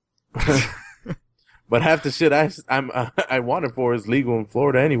warrants. But half the shit I want it for is legal in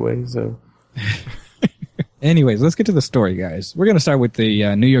Florida anyway. So, anyways, let's get to the story, guys. We're gonna start with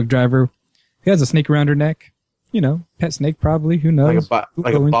the New York driver who has a snake around her neck. Pet snake probably. Who knows?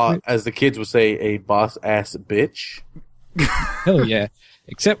 Like a boss, as the kids would say, a boss ass bitch. Hell yeah!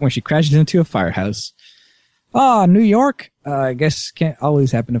 Except when she crashes into a firehouse. New York. I guess can't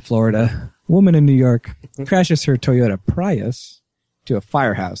always happen in Florida. Woman in New York crashes her Toyota Prius to a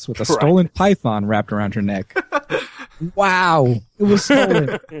firehouse with a stolen python wrapped around her neck. Wow, it was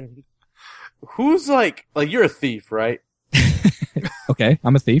stolen. Who's like you're a thief, right? Okay,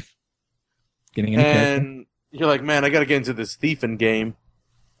 I'm a thief. Getting in and you're like, man, I gotta get into this thieving game.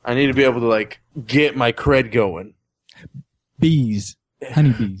 I need to be able to get my cred going. Bees,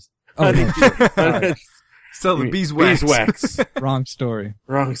 honeybees. Oh, no. Sell the beeswax. Beeswax. Wrong story.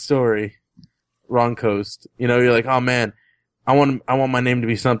 Wrong story. Wrong coast. You're like, oh man, I want my name to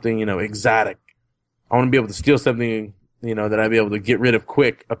be something, exotic. I want to be able to steal something, that I'd be able to get rid of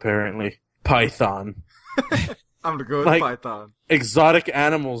quick, apparently. Python. I'm gonna go with python. Exotic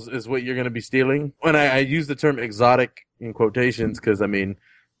animals is what you're gonna be stealing. When I use the term exotic in quotations, because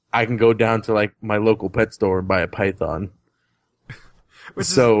I can go down to my local pet store and buy a python.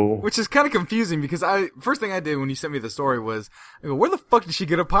 Which is kind of confusing because first thing I did when you sent me the story was, I go, where the fuck did she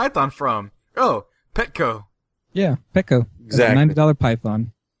get a python from? Oh, Petco. Yeah, Petco. Exactly. $90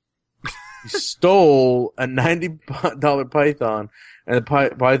 python. You stole a $90 python, and the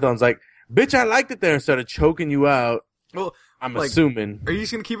python's like, bitch, I liked it there, and started choking you out. Well, I'm assuming. Are you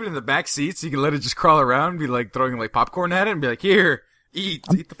just going to keep it in the back seat so you can let it just crawl around and be throwing popcorn at it and be like, here, eat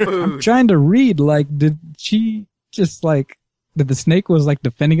the food? I'm trying to read, did she just that the snake was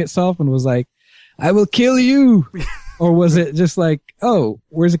defending itself and was like, I will kill you? Or was it just oh,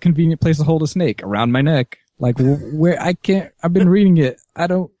 where's a convenient place to hold a snake? Around my neck. Where I've been reading it.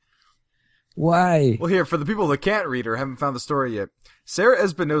 Why? Well, here, for the people that can't read or haven't found the story yet, Sarah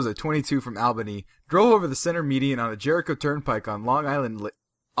Espinoza, 22, from Albany, drove over the center median on a Jericho Turnpike on Long Island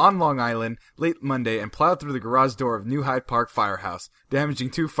late Monday and plowed through the garage door of New Hyde Park Firehouse, damaging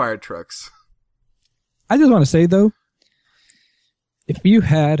 2 fire trucks. I just want to say, though, if you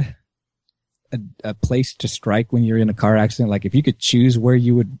had a place to strike when you're in a car accident, if you could choose where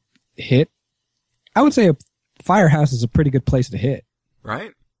you would hit, I would say a firehouse is a pretty good place to hit.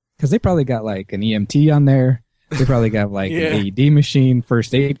 Right? Because they probably got an EMT on there. They probably got an AED machine,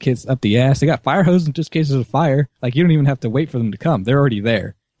 first aid kits up the ass. They got fire hoses in just cases of fire. You don't even have to wait for them to come. They're already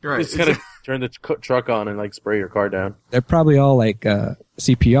there. Right. Just kind of turn the truck on and spray your car down. They're probably all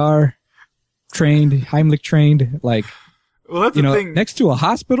CPR trained, Heimlich trained. Well, that's the thing. Next to a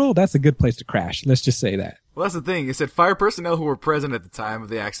hospital, that's a good place to crash. Let's just say that. Well, that's the thing. It said fire personnel who were present at the time of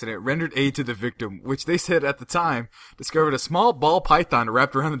the accident rendered aid to the victim, which they said at the time discovered a small ball python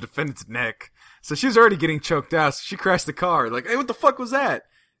wrapped around the defendant's neck. So she was already getting choked out, so she crashed the car. Hey, what the fuck was that?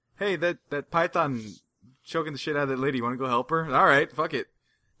 Hey, that python choking the shit out of that lady. You want to go help her? All right, fuck it.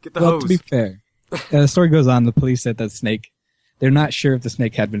 Get the hose. To be fair, the story goes on. The police said that snake, they're not sure if the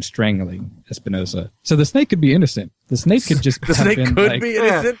snake had been strangling Espinosa. So the snake could be innocent. The snake could just the snake could be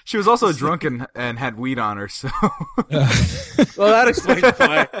innocent. Yeah, she was also drunk and had weed on her. So well, that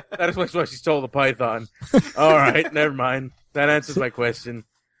explains why she stole the python. All right, never mind. That answers my question.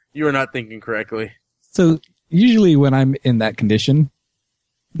 You are not thinking correctly. So usually when I'm in that condition,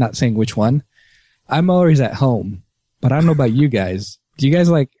 not saying which one, I'm always at home. But I don't know about you guys. Do you guys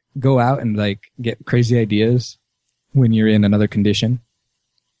go out and get crazy ideas when you're in another condition?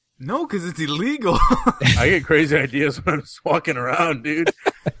 No, because it's illegal. I get crazy ideas when I'm just walking around, dude.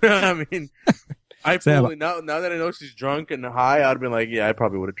 I mean, now that I know she's drunk and high, I'd have been like, yeah, I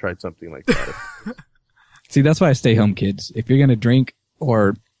probably would have tried something like that. See, that's why I stay home, kids. If you're going to drink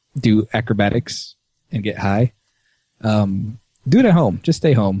or do acrobatics and get high, do it at home. Just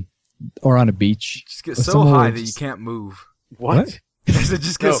stay home or on a beach. Just get so high that you can't move. What?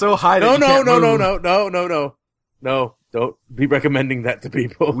 Just get so high that you can't move. No, don't be recommending that to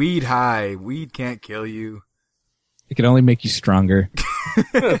people. Weed high. Weed can't kill you. It can only make you stronger.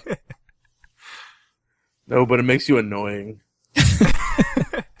 No, but it makes you annoying.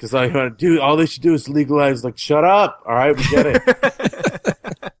 Because all they should do is legalize. Shut up. All right, we get it.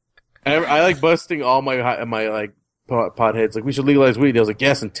 I like busting all my potheads. We should legalize weed. I was like,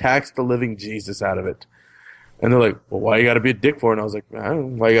 yes, and tax the living Jesus out of it. And they're like, well, why you gotta be a dick for it? And I was like, I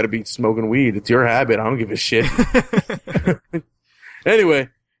don't know why you gotta be smoking weed. It's your habit. I don't give a shit. Anyway,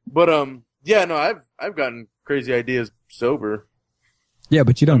 but yeah, no, I've gotten crazy ideas sober. Yeah,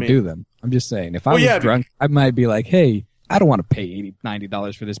 but you don't do them. I'm just saying, if I was drunk, I might be like, hey, I don't want to pay $80,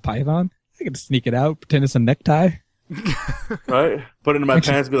 $90 for this python. I can sneak it out, pretend it's a necktie. Right? Put it in my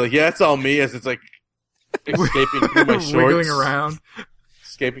pants and be like, yeah, it's all me. As it's Escaping through my shorts. Wiggling around.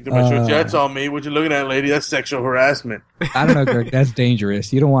 Escaping through my shorts. Yeah, that's on me. What you looking at, lady? That's sexual harassment. I don't know, Greg. That's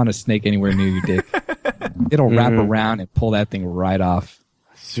dangerous. You don't want a snake anywhere near your dick. It'll wrap around and pull that thing right off.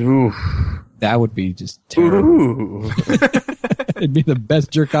 Oof. That would be just terrible. It'd be the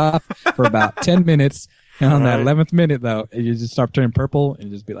best jerk off for about 10 minutes. And on that 11th minute, though, you just start turning purple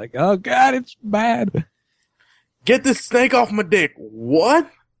and just be like, oh, God, it's bad. Get this snake off my dick. What?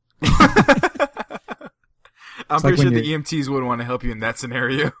 I'm pretty sure the EMTs wouldn't want to help you in that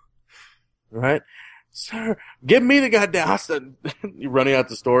scenario. Right? Sir, give me the goddamn hostage. You're running out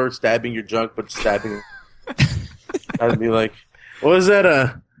the store, stabbing your junk, but stabbing. I'd be like, what is that?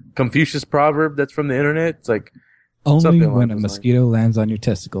 A Confucius proverb that's from the internet? It's like, only when a mosquito lands on your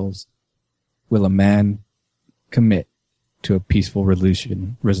testicles will a man commit to a peaceful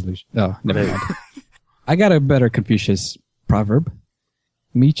resolution. Oh, never mind. I got a better Confucius proverb.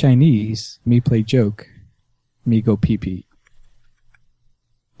 Me Chinese, me play joke, me go pee-pee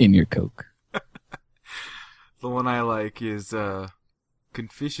in your Coke. The one I like is,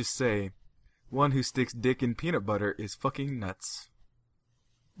 Confucius say, one who sticks dick in peanut butter is fucking nuts.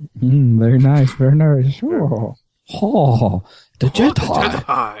 Very nice, very nice. Oh, the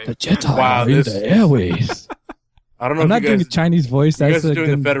Jedi. The Jedi wow, in the airways. I don't know I'm if not doing a Chinese voice. You That's guys are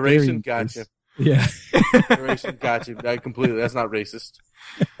doing the Federation? voice. Gotcha. Yeah. Federation, gotcha. That's not racist.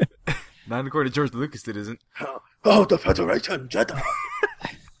 Not according to George Lucas, it isn't. Oh, the Federation Jedi.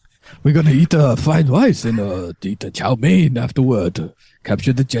 We're gonna eat fried rice and eat a chow mein afterward.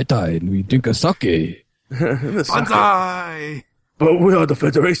 Capture the Jedi and we drink a sake. Banzai! But we are the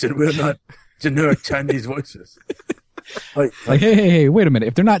Federation. We are not generic Chinese voices. Like, hey, wait a minute.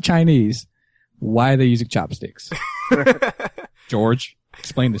 If they're not Chinese, why are they using chopsticks? George,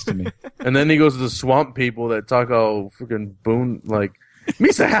 explain this to me. And then he goes to the swamp people that talk all freaking boon, like,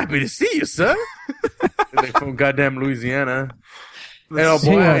 me so happy to see you, sir. They from goddamn Louisiana. Hey, oh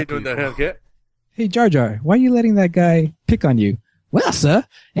boy, how you doing that hellcat? Hey, Jar Jar, why are you letting that guy pick on you? Well, sir,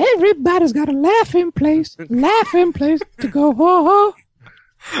 everybody's got a laughing place to go ho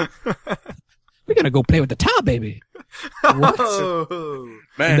ho. We're gonna go play with the tar baby. What? Oh.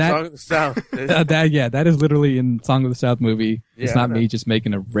 Man, Song of the South. That is literally in Song of the South movie. It's not me just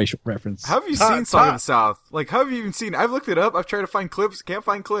making a racial reference. How have you seen Song of the South? Like, how have you even seen? I've looked it up. I've tried to find clips. Can't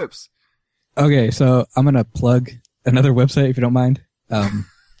find clips. Okay, so I'm gonna plug another website if you don't mind.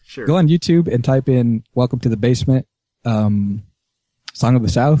 Sure. Go on YouTube and type in "Welcome to the Basement," Song of the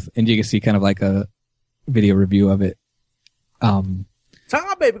South, and you can see kind of like a video review of it. Tar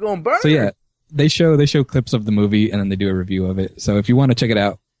baby gonna burn. So yeah, they show clips of the movie and then they do a review of it. So if you want to check it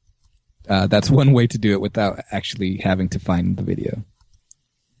out, that's one way to do it without actually having to find the video.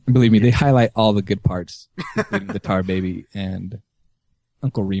 And believe me, they highlight all the good parts, including the tar baby and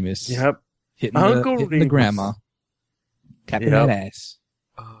Uncle Remus. Yep. Hitting the grandma. Tapping that ass.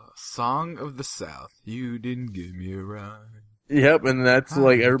 Song of the South. You didn't give me a ride. Yep, and that's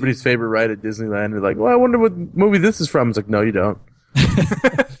like everybody's favorite ride at Disneyland. They're like, well, I wonder what movie this is from. It's like, no, you don't.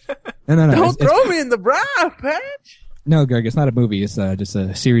 No. Don't throw me in the briar patch. No, Greg, it's not a movie. It's just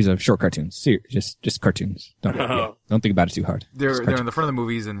a series of short cartoons. Just cartoons. Don't think about it too hard. They're in the front of the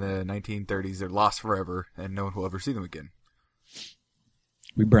movies in the 1930s. They're lost forever, and no one will ever see them again.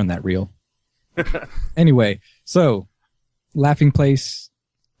 We burned that reel. Anyway, so laughing place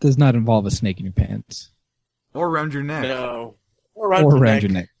does not involve a snake in your pants. Or around your neck. No. Or around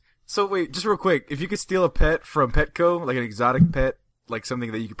your neck. So wait, just real quick. If you could steal a pet from Petco, like an exotic pet, like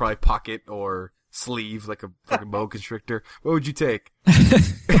something that you could probably pocket or sleeve, like a fucking boa constrictor, what would you take?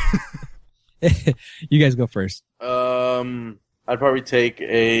 You guys go first. I'd probably take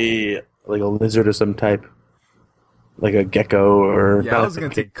a lizard of some type. Like a gecko or... Yeah, I was going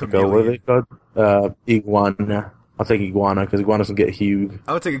to take chameleon. What are they called? Iguana. I'll take iguana because iguanas can get huge.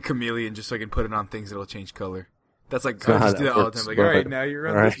 I would take a chameleon just so I can put it on things that'll change color. That's like, I just do that all the time. Like, all right, now you're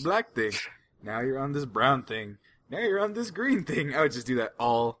on this black thing. Now you're on this brown thing. Now you're on this green thing. I would just do that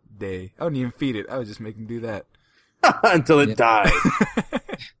all day. I wouldn't even feed it. I would just make him do that. Until it died.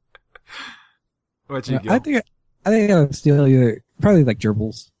 What you go? I think I would steal either, probably like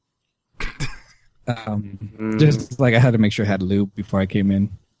gerbils. Just like I had to make sure I had lube before I came in.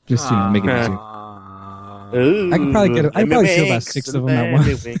 Just, make it easier. I could probably I'd probably steal about 6 of them at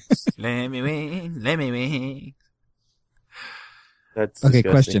once. Let me win. That's okay,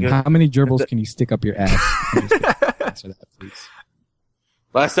 disgusting. question. How many gerbils can you stick up your ass? Answer that, please.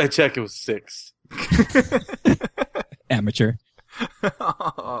 Last I checked, it was 6. Amateur.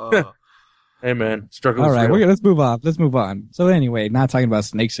 Hey, man. Struggle All right, real. let's move on. Let's move on. So anyway, not talking about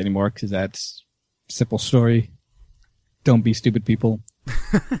snakes anymore because that's a simple story. Don't be stupid people.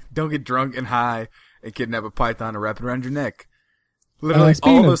 Don't get drunk and high and kidnap a python and wrap it around your neck. Literally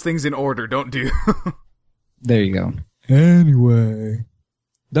all those things in order, don't do. There you go. Anyway.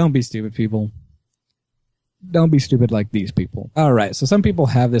 Don't be stupid, people. Don't be stupid like these people. All right, so some people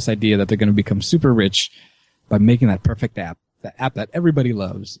have this idea that they're going to become super rich by making that perfect app, the app that everybody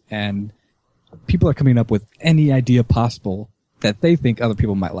loves, and people are coming up with any idea possible that they think other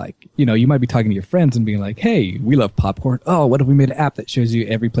people might like. You know, you might be talking to your friends and being like, hey, we love popcorn. Oh, what if we made an app that shows you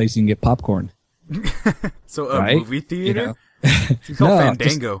every place you can get popcorn? So a movie theater? You know? It's called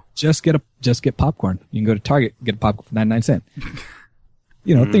Fandango. Just get popcorn. You can go to Target, get a popcorn for 99 cents.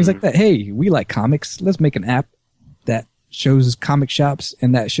 You know, things like that. Hey, we like comics. Let's make an app that shows comic shops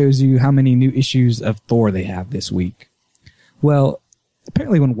and that shows you how many new issues of Thor they have this week. Well,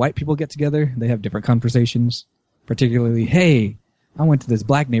 apparently when white people get together, they have different conversations. Particularly, hey, I went to this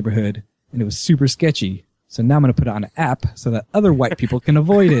black neighborhood and it was super sketchy. So now I'm going to put it on an app so that other white people can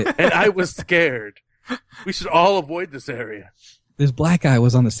avoid it. And I was scared. We should all avoid this area. This black guy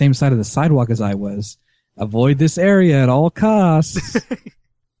was on the same side of the sidewalk as I was. Avoid this area at all costs.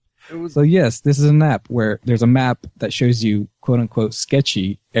 So yes, this is an app where there's a map that shows you quote unquote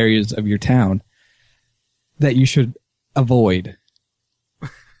sketchy areas of your town that you should avoid.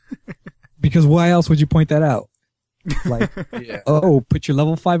 Because why else would you point that out? Like, oh, put your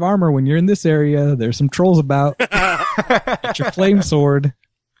level 5 armor when you're in this area. There's some trolls about. Get your flame sword.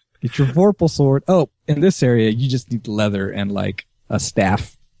 Get your Vorpal sword. Oh, in this area, you just need leather and like a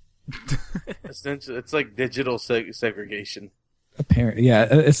staff. Essentially, it's like digital segregation. Apparently, yeah,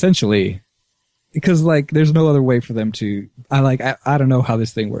 essentially. Because like, there's no other way for them to. I don't know how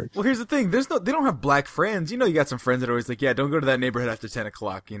this thing works. Well, here's the thing: they don't have black friends. You know, you got some friends that are always like, "Yeah, don't go to that neighborhood after 10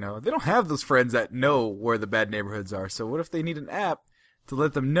 o'clock." You know, they don't have those friends that know where the bad neighborhoods are. So what if they need an app to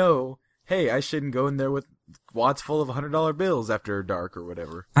let them know, "Hey, I shouldn't go in there with wads full of $100 bills after dark or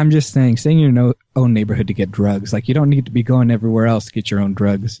whatever." I'm just saying, stay in your own neighborhood to get drugs. Like, you don't need to be going everywhere else to get your own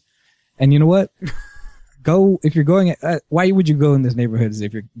drugs. And you know what? If you're going. Why would you go in this neighborhood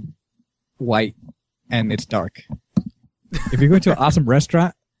if you're white and it's dark? If you're going to an awesome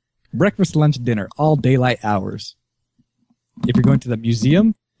restaurant, breakfast, lunch, dinner, all daylight hours. If you're going to the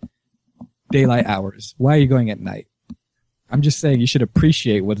museum, daylight hours. Why are you going at night? I'm just saying you should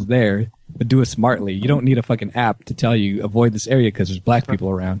appreciate what's there, but do it smartly. You don't need a fucking app to tell you avoid this area because there's black people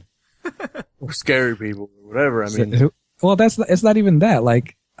around. Or scary people, or whatever. I mean, well, it's not even that.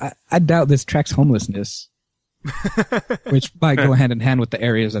 Like, I doubt this tracks homelessness, which might go hand in hand with the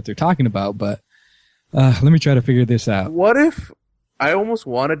areas that they're talking about. But let me try to figure this out. What if I almost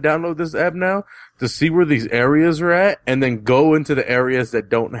want to download this app now to see where these areas are at, and then go into the areas that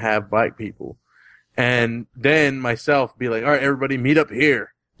don't have black people, and then myself be like, all right, everybody meet up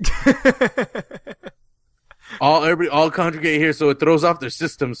here. all congregate here, so it throws off their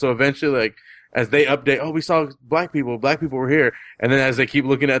system. So eventually, like, as they update, oh, we saw black people were here. And then as they keep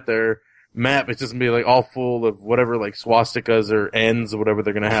looking at their map, it's just gonna be like all full of whatever, like swastikas or N's or whatever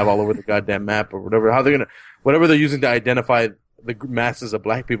they're gonna have all over the goddamn map or whatever. Whatever they're using to identify the masses of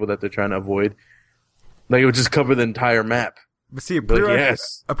black people that they're trying to avoid. Like, it would just cover the entire map. But see, a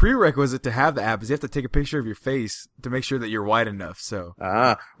prerequisite to have the app is you have to take a picture of your face to make sure that you're white enough. So.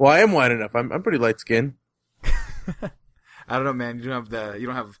 Well, I am white enough. I'm pretty light skinned. I don't know, man. You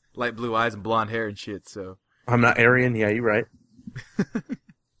don't have light blue eyes and blonde hair and shit. So. I'm not Aryan. Yeah, you're right.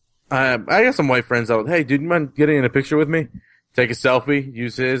 I got some white friends that, hey, dude, you mind getting in a picture with me? Take a selfie,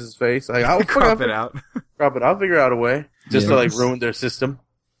 use his face. Like, I'll crop it out. Crop it. I'll figure out a way just to like ruin their system.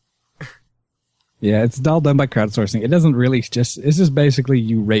 Yeah, it's all done by crowdsourcing. It doesn't really it's just basically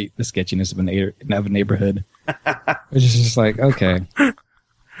you rate the sketchiness of a neighborhood. It's just like, okay.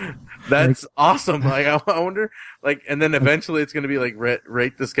 That's awesome. Like, I wonder, like, and then eventually it's going to be like,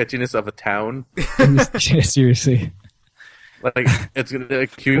 rate the sketchiness of a town. Seriously. Like, it's going to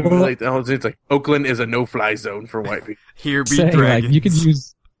accumulate. It's like, Oakland is a no-fly zone for white people. Here be dragons. Like,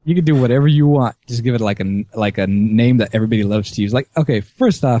 you could do whatever you want. Just give it like a name that everybody loves to use. Like, okay,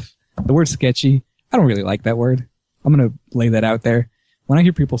 first off, the word sketchy, I don't really like that word. I'm going to lay that out there. When I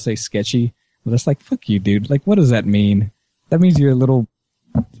hear people say sketchy, well, it's like, fuck you, dude. Like, what does that mean? That means you're a little,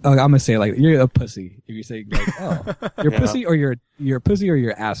 I'm going to say like, you're a pussy. If you say like, oh, you're a pussy or you're a pussy or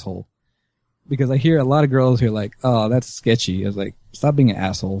you're an asshole. Because I hear a lot of girls who are like, oh, that's sketchy. I was like, stop being an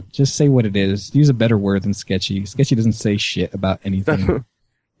asshole. Just say what it is. Use a better word than sketchy. Sketchy doesn't say shit about anything.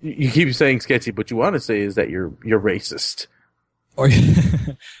 You keep saying sketchy, but you want to say is that you're racist. Or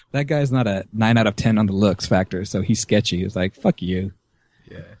that guy's not a 9 out of 10 on the looks factor, so he's sketchy. It's like, fuck you.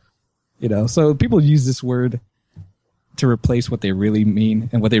 Yeah. You know, so people use this word to replace what they really mean,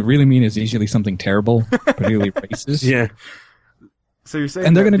 and what they really mean is usually something terrible, particularly racist. Yeah. So you're saying,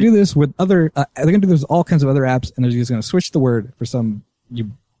 and they're going to do this with other. They're going to do this with all kinds of other apps, and they're just going to switch the word for some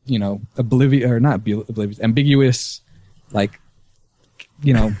ambiguous, like,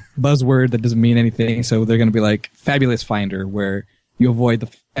 buzzword that doesn't mean anything. So they're going to be like Fabulous Finder, where you avoid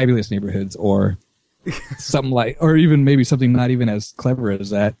the fabulous neighborhoods, or something like, or even maybe something not even as clever as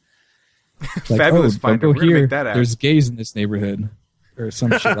that. Like, Fabulous Finder. Don't We're go gonna here. make that app. There's gays in this neighborhood, or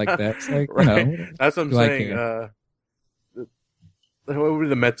some shit like that. It's like, Right. That's what I'm do I saying. care? What would be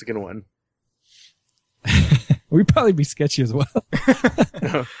the Mexican one? We'd probably be sketchy as well.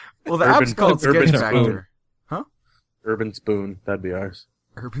 Well, the app's called Urban Sketch Spoon. Factor. Huh? Urban Spoon. That'd be ours.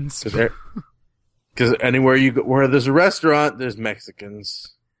 Urban Spoon. Because anywhere you go, where there's a restaurant, there's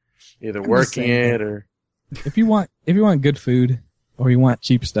Mexicans, either working it or. If you want good food or you want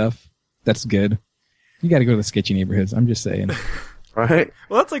cheap stuff, that's good. You got to go to the sketchy neighborhoods. I'm just saying. Right.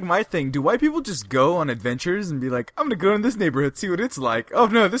 Well, that's like my thing. Do white people just go on adventures and be like, I'm going to go in this neighborhood, see what it's like? Oh,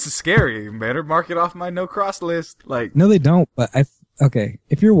 no, this is scary. Better mark it off my no-cross list. Like, No, they don't. But okay,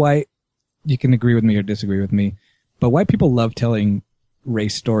 if you're white, you can agree with me or disagree with me. But white people love telling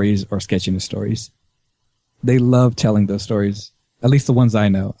race stories or sketchiness stories. They love telling those stories. At least the ones I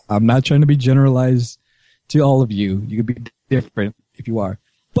know. I'm not trying to be generalized to all of you. You could be different if you are.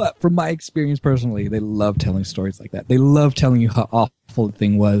 But from my experience personally, they love telling stories like that. They love telling you how awful the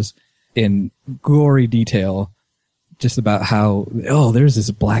thing was in gory detail, just about how, there's this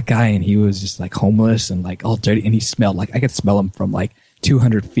black guy and he was just like homeless and like all dirty and he smelled like, I could smell him from like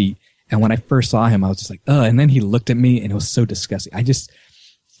 200 feet. And when I first saw him, I was just like, and then he looked at me and it was so disgusting. I just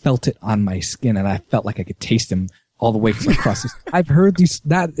felt it on my skin and I felt like I could taste him all the way across this. I've heard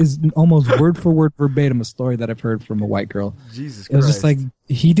that is almost word for word verbatim a story that I've heard from a white girl. Jesus Christ. It was just like,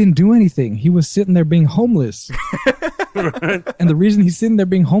 he didn't do anything. He was sitting there being homeless. And the reason he's sitting there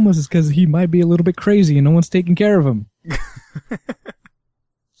being homeless is because he might be a little bit crazy and no one's taking care of him.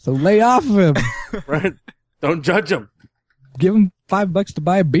 So lay off of him. Right. Don't judge him. Give him $5 to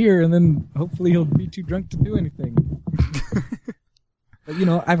buy a beer and then hopefully he'll be too drunk to do anything.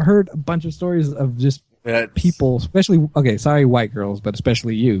 But, I've heard a bunch of stories of just people, especially, white girls, but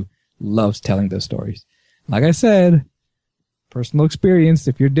especially you, loves telling those stories. Like I said, personal experience,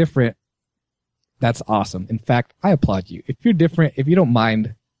 if you're different, that's awesome. In fact, I applaud you. If you're different, if you don't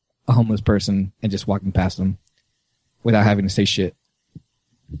mind a homeless person and just walking past them without having to say shit,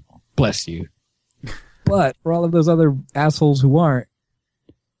 bless you. But for all of those other assholes who aren't,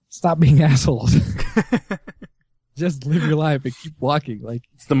 stop being assholes. Just live your life and keep walking. Like,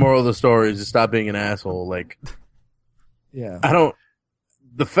 it's the moral of the story is to stop being an asshole. Like, yeah.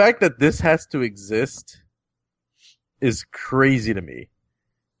 The fact that this has to exist is crazy to me.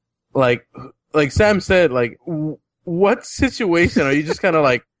 Like Sam said, like, what situation are you just kind of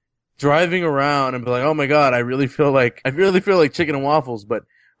like driving around and be like, oh my God, I really feel like chicken and waffles, but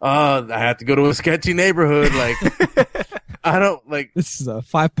I have to go to a sketchy neighborhood. Like, I don't like. This is a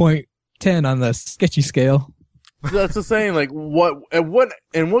 5.10 on the sketchy scale. That's the saying. Like,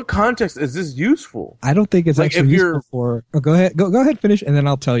 in what context is this useful? I don't think it's like actually useful for. Oh, go ahead, finish, and then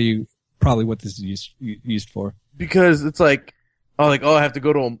I'll tell you probably what this is used for. Because it's like, I have to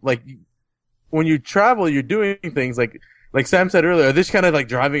go to like, when you travel, you're doing things like Sam said earlier. This kind of like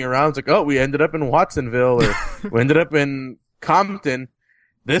driving around. It's like, we ended up in Watsonville, or we ended up in Compton.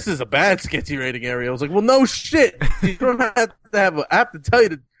 This is a bad sketchy rating area. I was like, well, no shit. You don't have to have an app to tell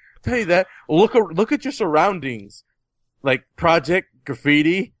you that. Look at your surroundings. Like project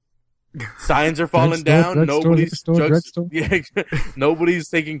graffiti, signs are falling down. Nobody's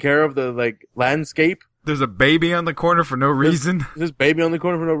taking care of the like landscape. There's a baby on the corner for no reason. There's baby on the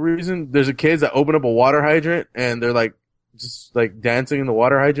corner for no reason. There's a kids that open up a water hydrant and they're like just like dancing in the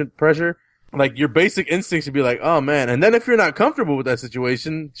water hydrant pressure. Like, your basic instinct should be like, oh man. And then if you're not comfortable with that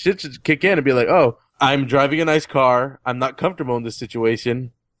situation, shit should kick in and be like, oh, I'm driving a nice car. I'm not comfortable in this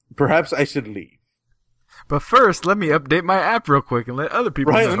situation. Perhaps I should leave. But first, let me update my app real quick and let other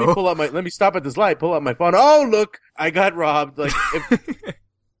people know. Let me stop at this light, pull out my phone. Oh, look, I got robbed. Like,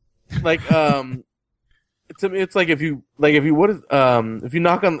 to me, it's like if you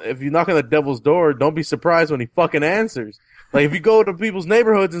knock on the devil's door, don't be surprised when he fucking answers. Like, if you go to people's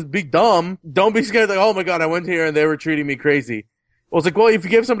neighborhoods and be dumb, don't be scared like, oh my God, I went here and they were treating me crazy. Well, it's like, well, if you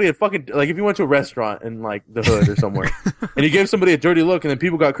give somebody a fucking, like, if you went to a restaurant in like the hood or somewhere and you gave somebody a dirty look and then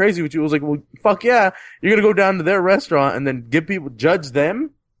people got crazy with you, it was like, well, fuck yeah, you're gonna go down to their restaurant and then judge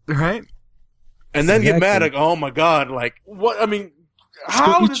them? Right? And then get mad like, oh my God, like, what, I mean,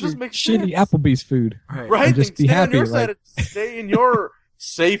 how does this make sense? Shitty Applebee's food. Right? And just be happy. Stay in your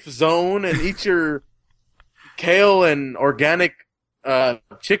safe zone and eat your kale and organic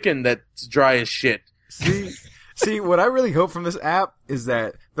chicken that's dry as shit. See, what I really hope from this app is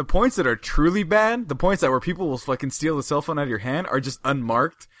that the points that are truly bad, the points that where people will fucking steal the cell phone out of your hand, are just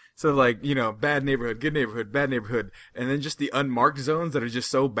unmarked. So like, you know, bad neighborhood, good neighborhood, bad neighborhood, and then just the unmarked zones that are just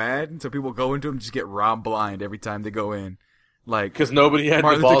so bad, so people go into them and just get robbed blind every time they go in. Like, because nobody had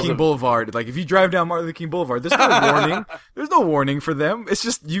Martin the Luther balls King of... Boulevard. Like, if you drive down Martin Luther King Boulevard, there's no warning. There's no warning for them. It's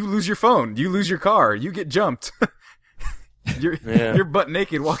just you lose your phone, you lose your car, you get jumped. You're butt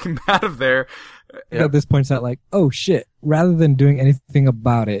naked walking out of there. At this point, it's not like, oh shit. Rather than doing anything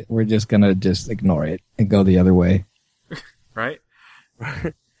about it, we're just gonna just ignore it and go the other way. Right?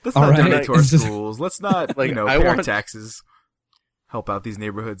 Let's not donate to our schools. Let's not, like, pay our taxes. Help out these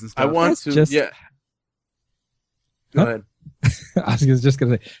neighborhoods and stuff. I want to, Go ahead. I was just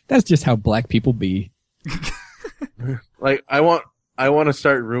gonna say, that's just how black people be. Like, I want to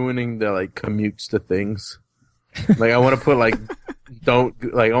start ruining the, like, commutes to things. Like, I want to put, like, I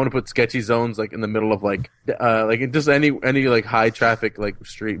want to put sketchy zones, like, in the middle of, like just any, like, high traffic, like,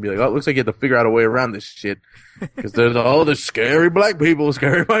 street. Be like, oh, it looks like you have to figure out a way around this shit. Because there's scary black people,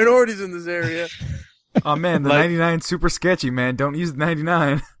 scary minorities in this area. Oh, man, the 99's super sketchy, man. Don't use the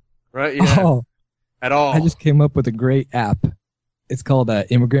 99. Right? Yeah. Oh, at all. I just came up with a great app. It's called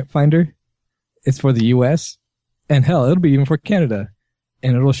Immigrant Finder. It's for the U.S. And hell, it'll be even for Canada.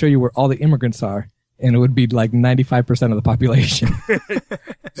 And it'll show you where all the immigrants are. And it would be like 95% of the population.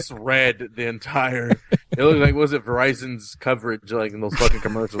 Just red the entire... It looked like, was it Verizon's coverage, like in those fucking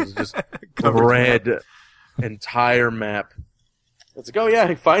commercials? Just red entire map. It's like, oh yeah,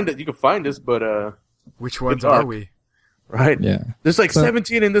 you can find us, but... Which ones are we? Right? Yeah. There's like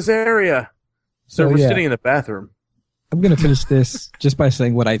 17 in this area. So we're sitting in the bathroom. I'm going to finish this just by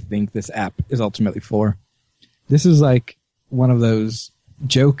saying what I think this app is ultimately for. This is like one of those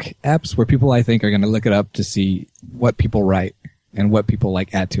joke apps where people, I think, are going to look it up to see what people write and what people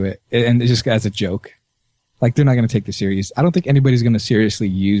like add to it. And it's just as a joke. Like, they're not going to take this serious. I don't think anybody's going to seriously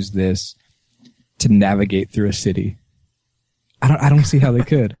use this to navigate through a city. I don't see how they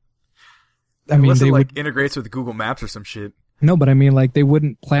could. I mean, unless it integrates with Google Maps or some shit. No, but I mean, like, they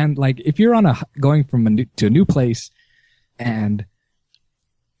wouldn't plan, like, if you're going from to a new place and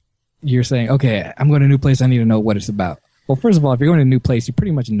you're saying, okay, I'm going to a new place, I need to know what it's about. Well, first of all, if you're going to a new place, you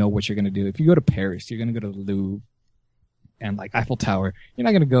pretty much know what you're going to do. If you go to Paris, you're going to go to the Louvre and, like, Eiffel Tower. You're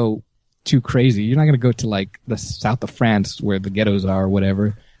not going to go too crazy. You're not going to go to, like, the south of France where the ghettos are or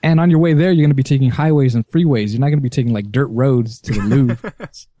whatever. And on your way there, you're going to be taking highways and freeways. You're not going to be taking, like, dirt roads to the Louvre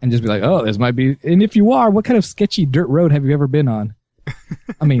and just be like, oh, this might be... And if you are, what kind of sketchy dirt road have you ever been on?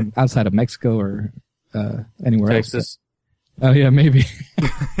 I mean, outside of Mexico or anywhere else. Texas. Oh, yeah, maybe.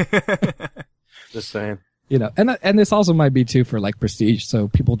 Just saying. You know, and this also might be, too, for, like, prestige. So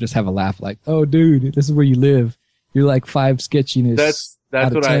people just have a laugh like, oh, dude, this is where you live. You're, like, 5 sketchiness.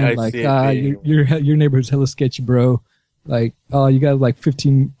 That's what 10. I like, see. Your neighborhood's hella sketchy, bro. Like, oh, you got like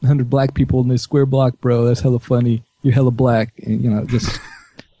 1,500 black people in this square block, bro. That's hella funny. You're hella black. And, you know, just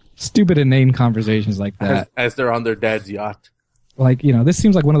stupid, inane conversations like that. As they're on their dad's yacht. Like, you know, this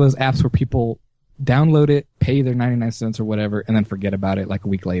seems like one of those apps where people download it, pay their 99 cents or whatever, and then forget about it like a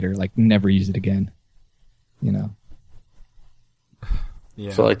week later. Like, never use it again. You know?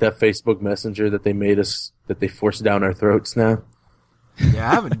 Yeah. So like that Facebook Messenger that they forced down our throats now.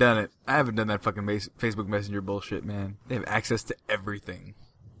 Yeah, I haven't done it. I haven't done that fucking Facebook Messenger bullshit, man. They have access to everything.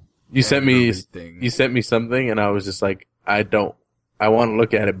 You sent me something, and I was just like, I want to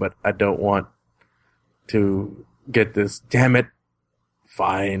look at it, but I don't want to get this. Damn it!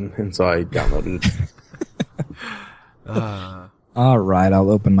 Fine, and so I downloaded it. All right,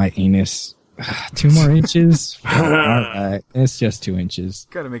 I'll open my anus. 2 more inches. All right, it's just 2 inches.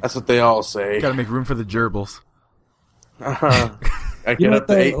 That's what they all say. Gotta make room for the gerbils. I get up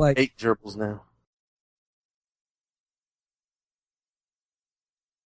to 8 gerbils now.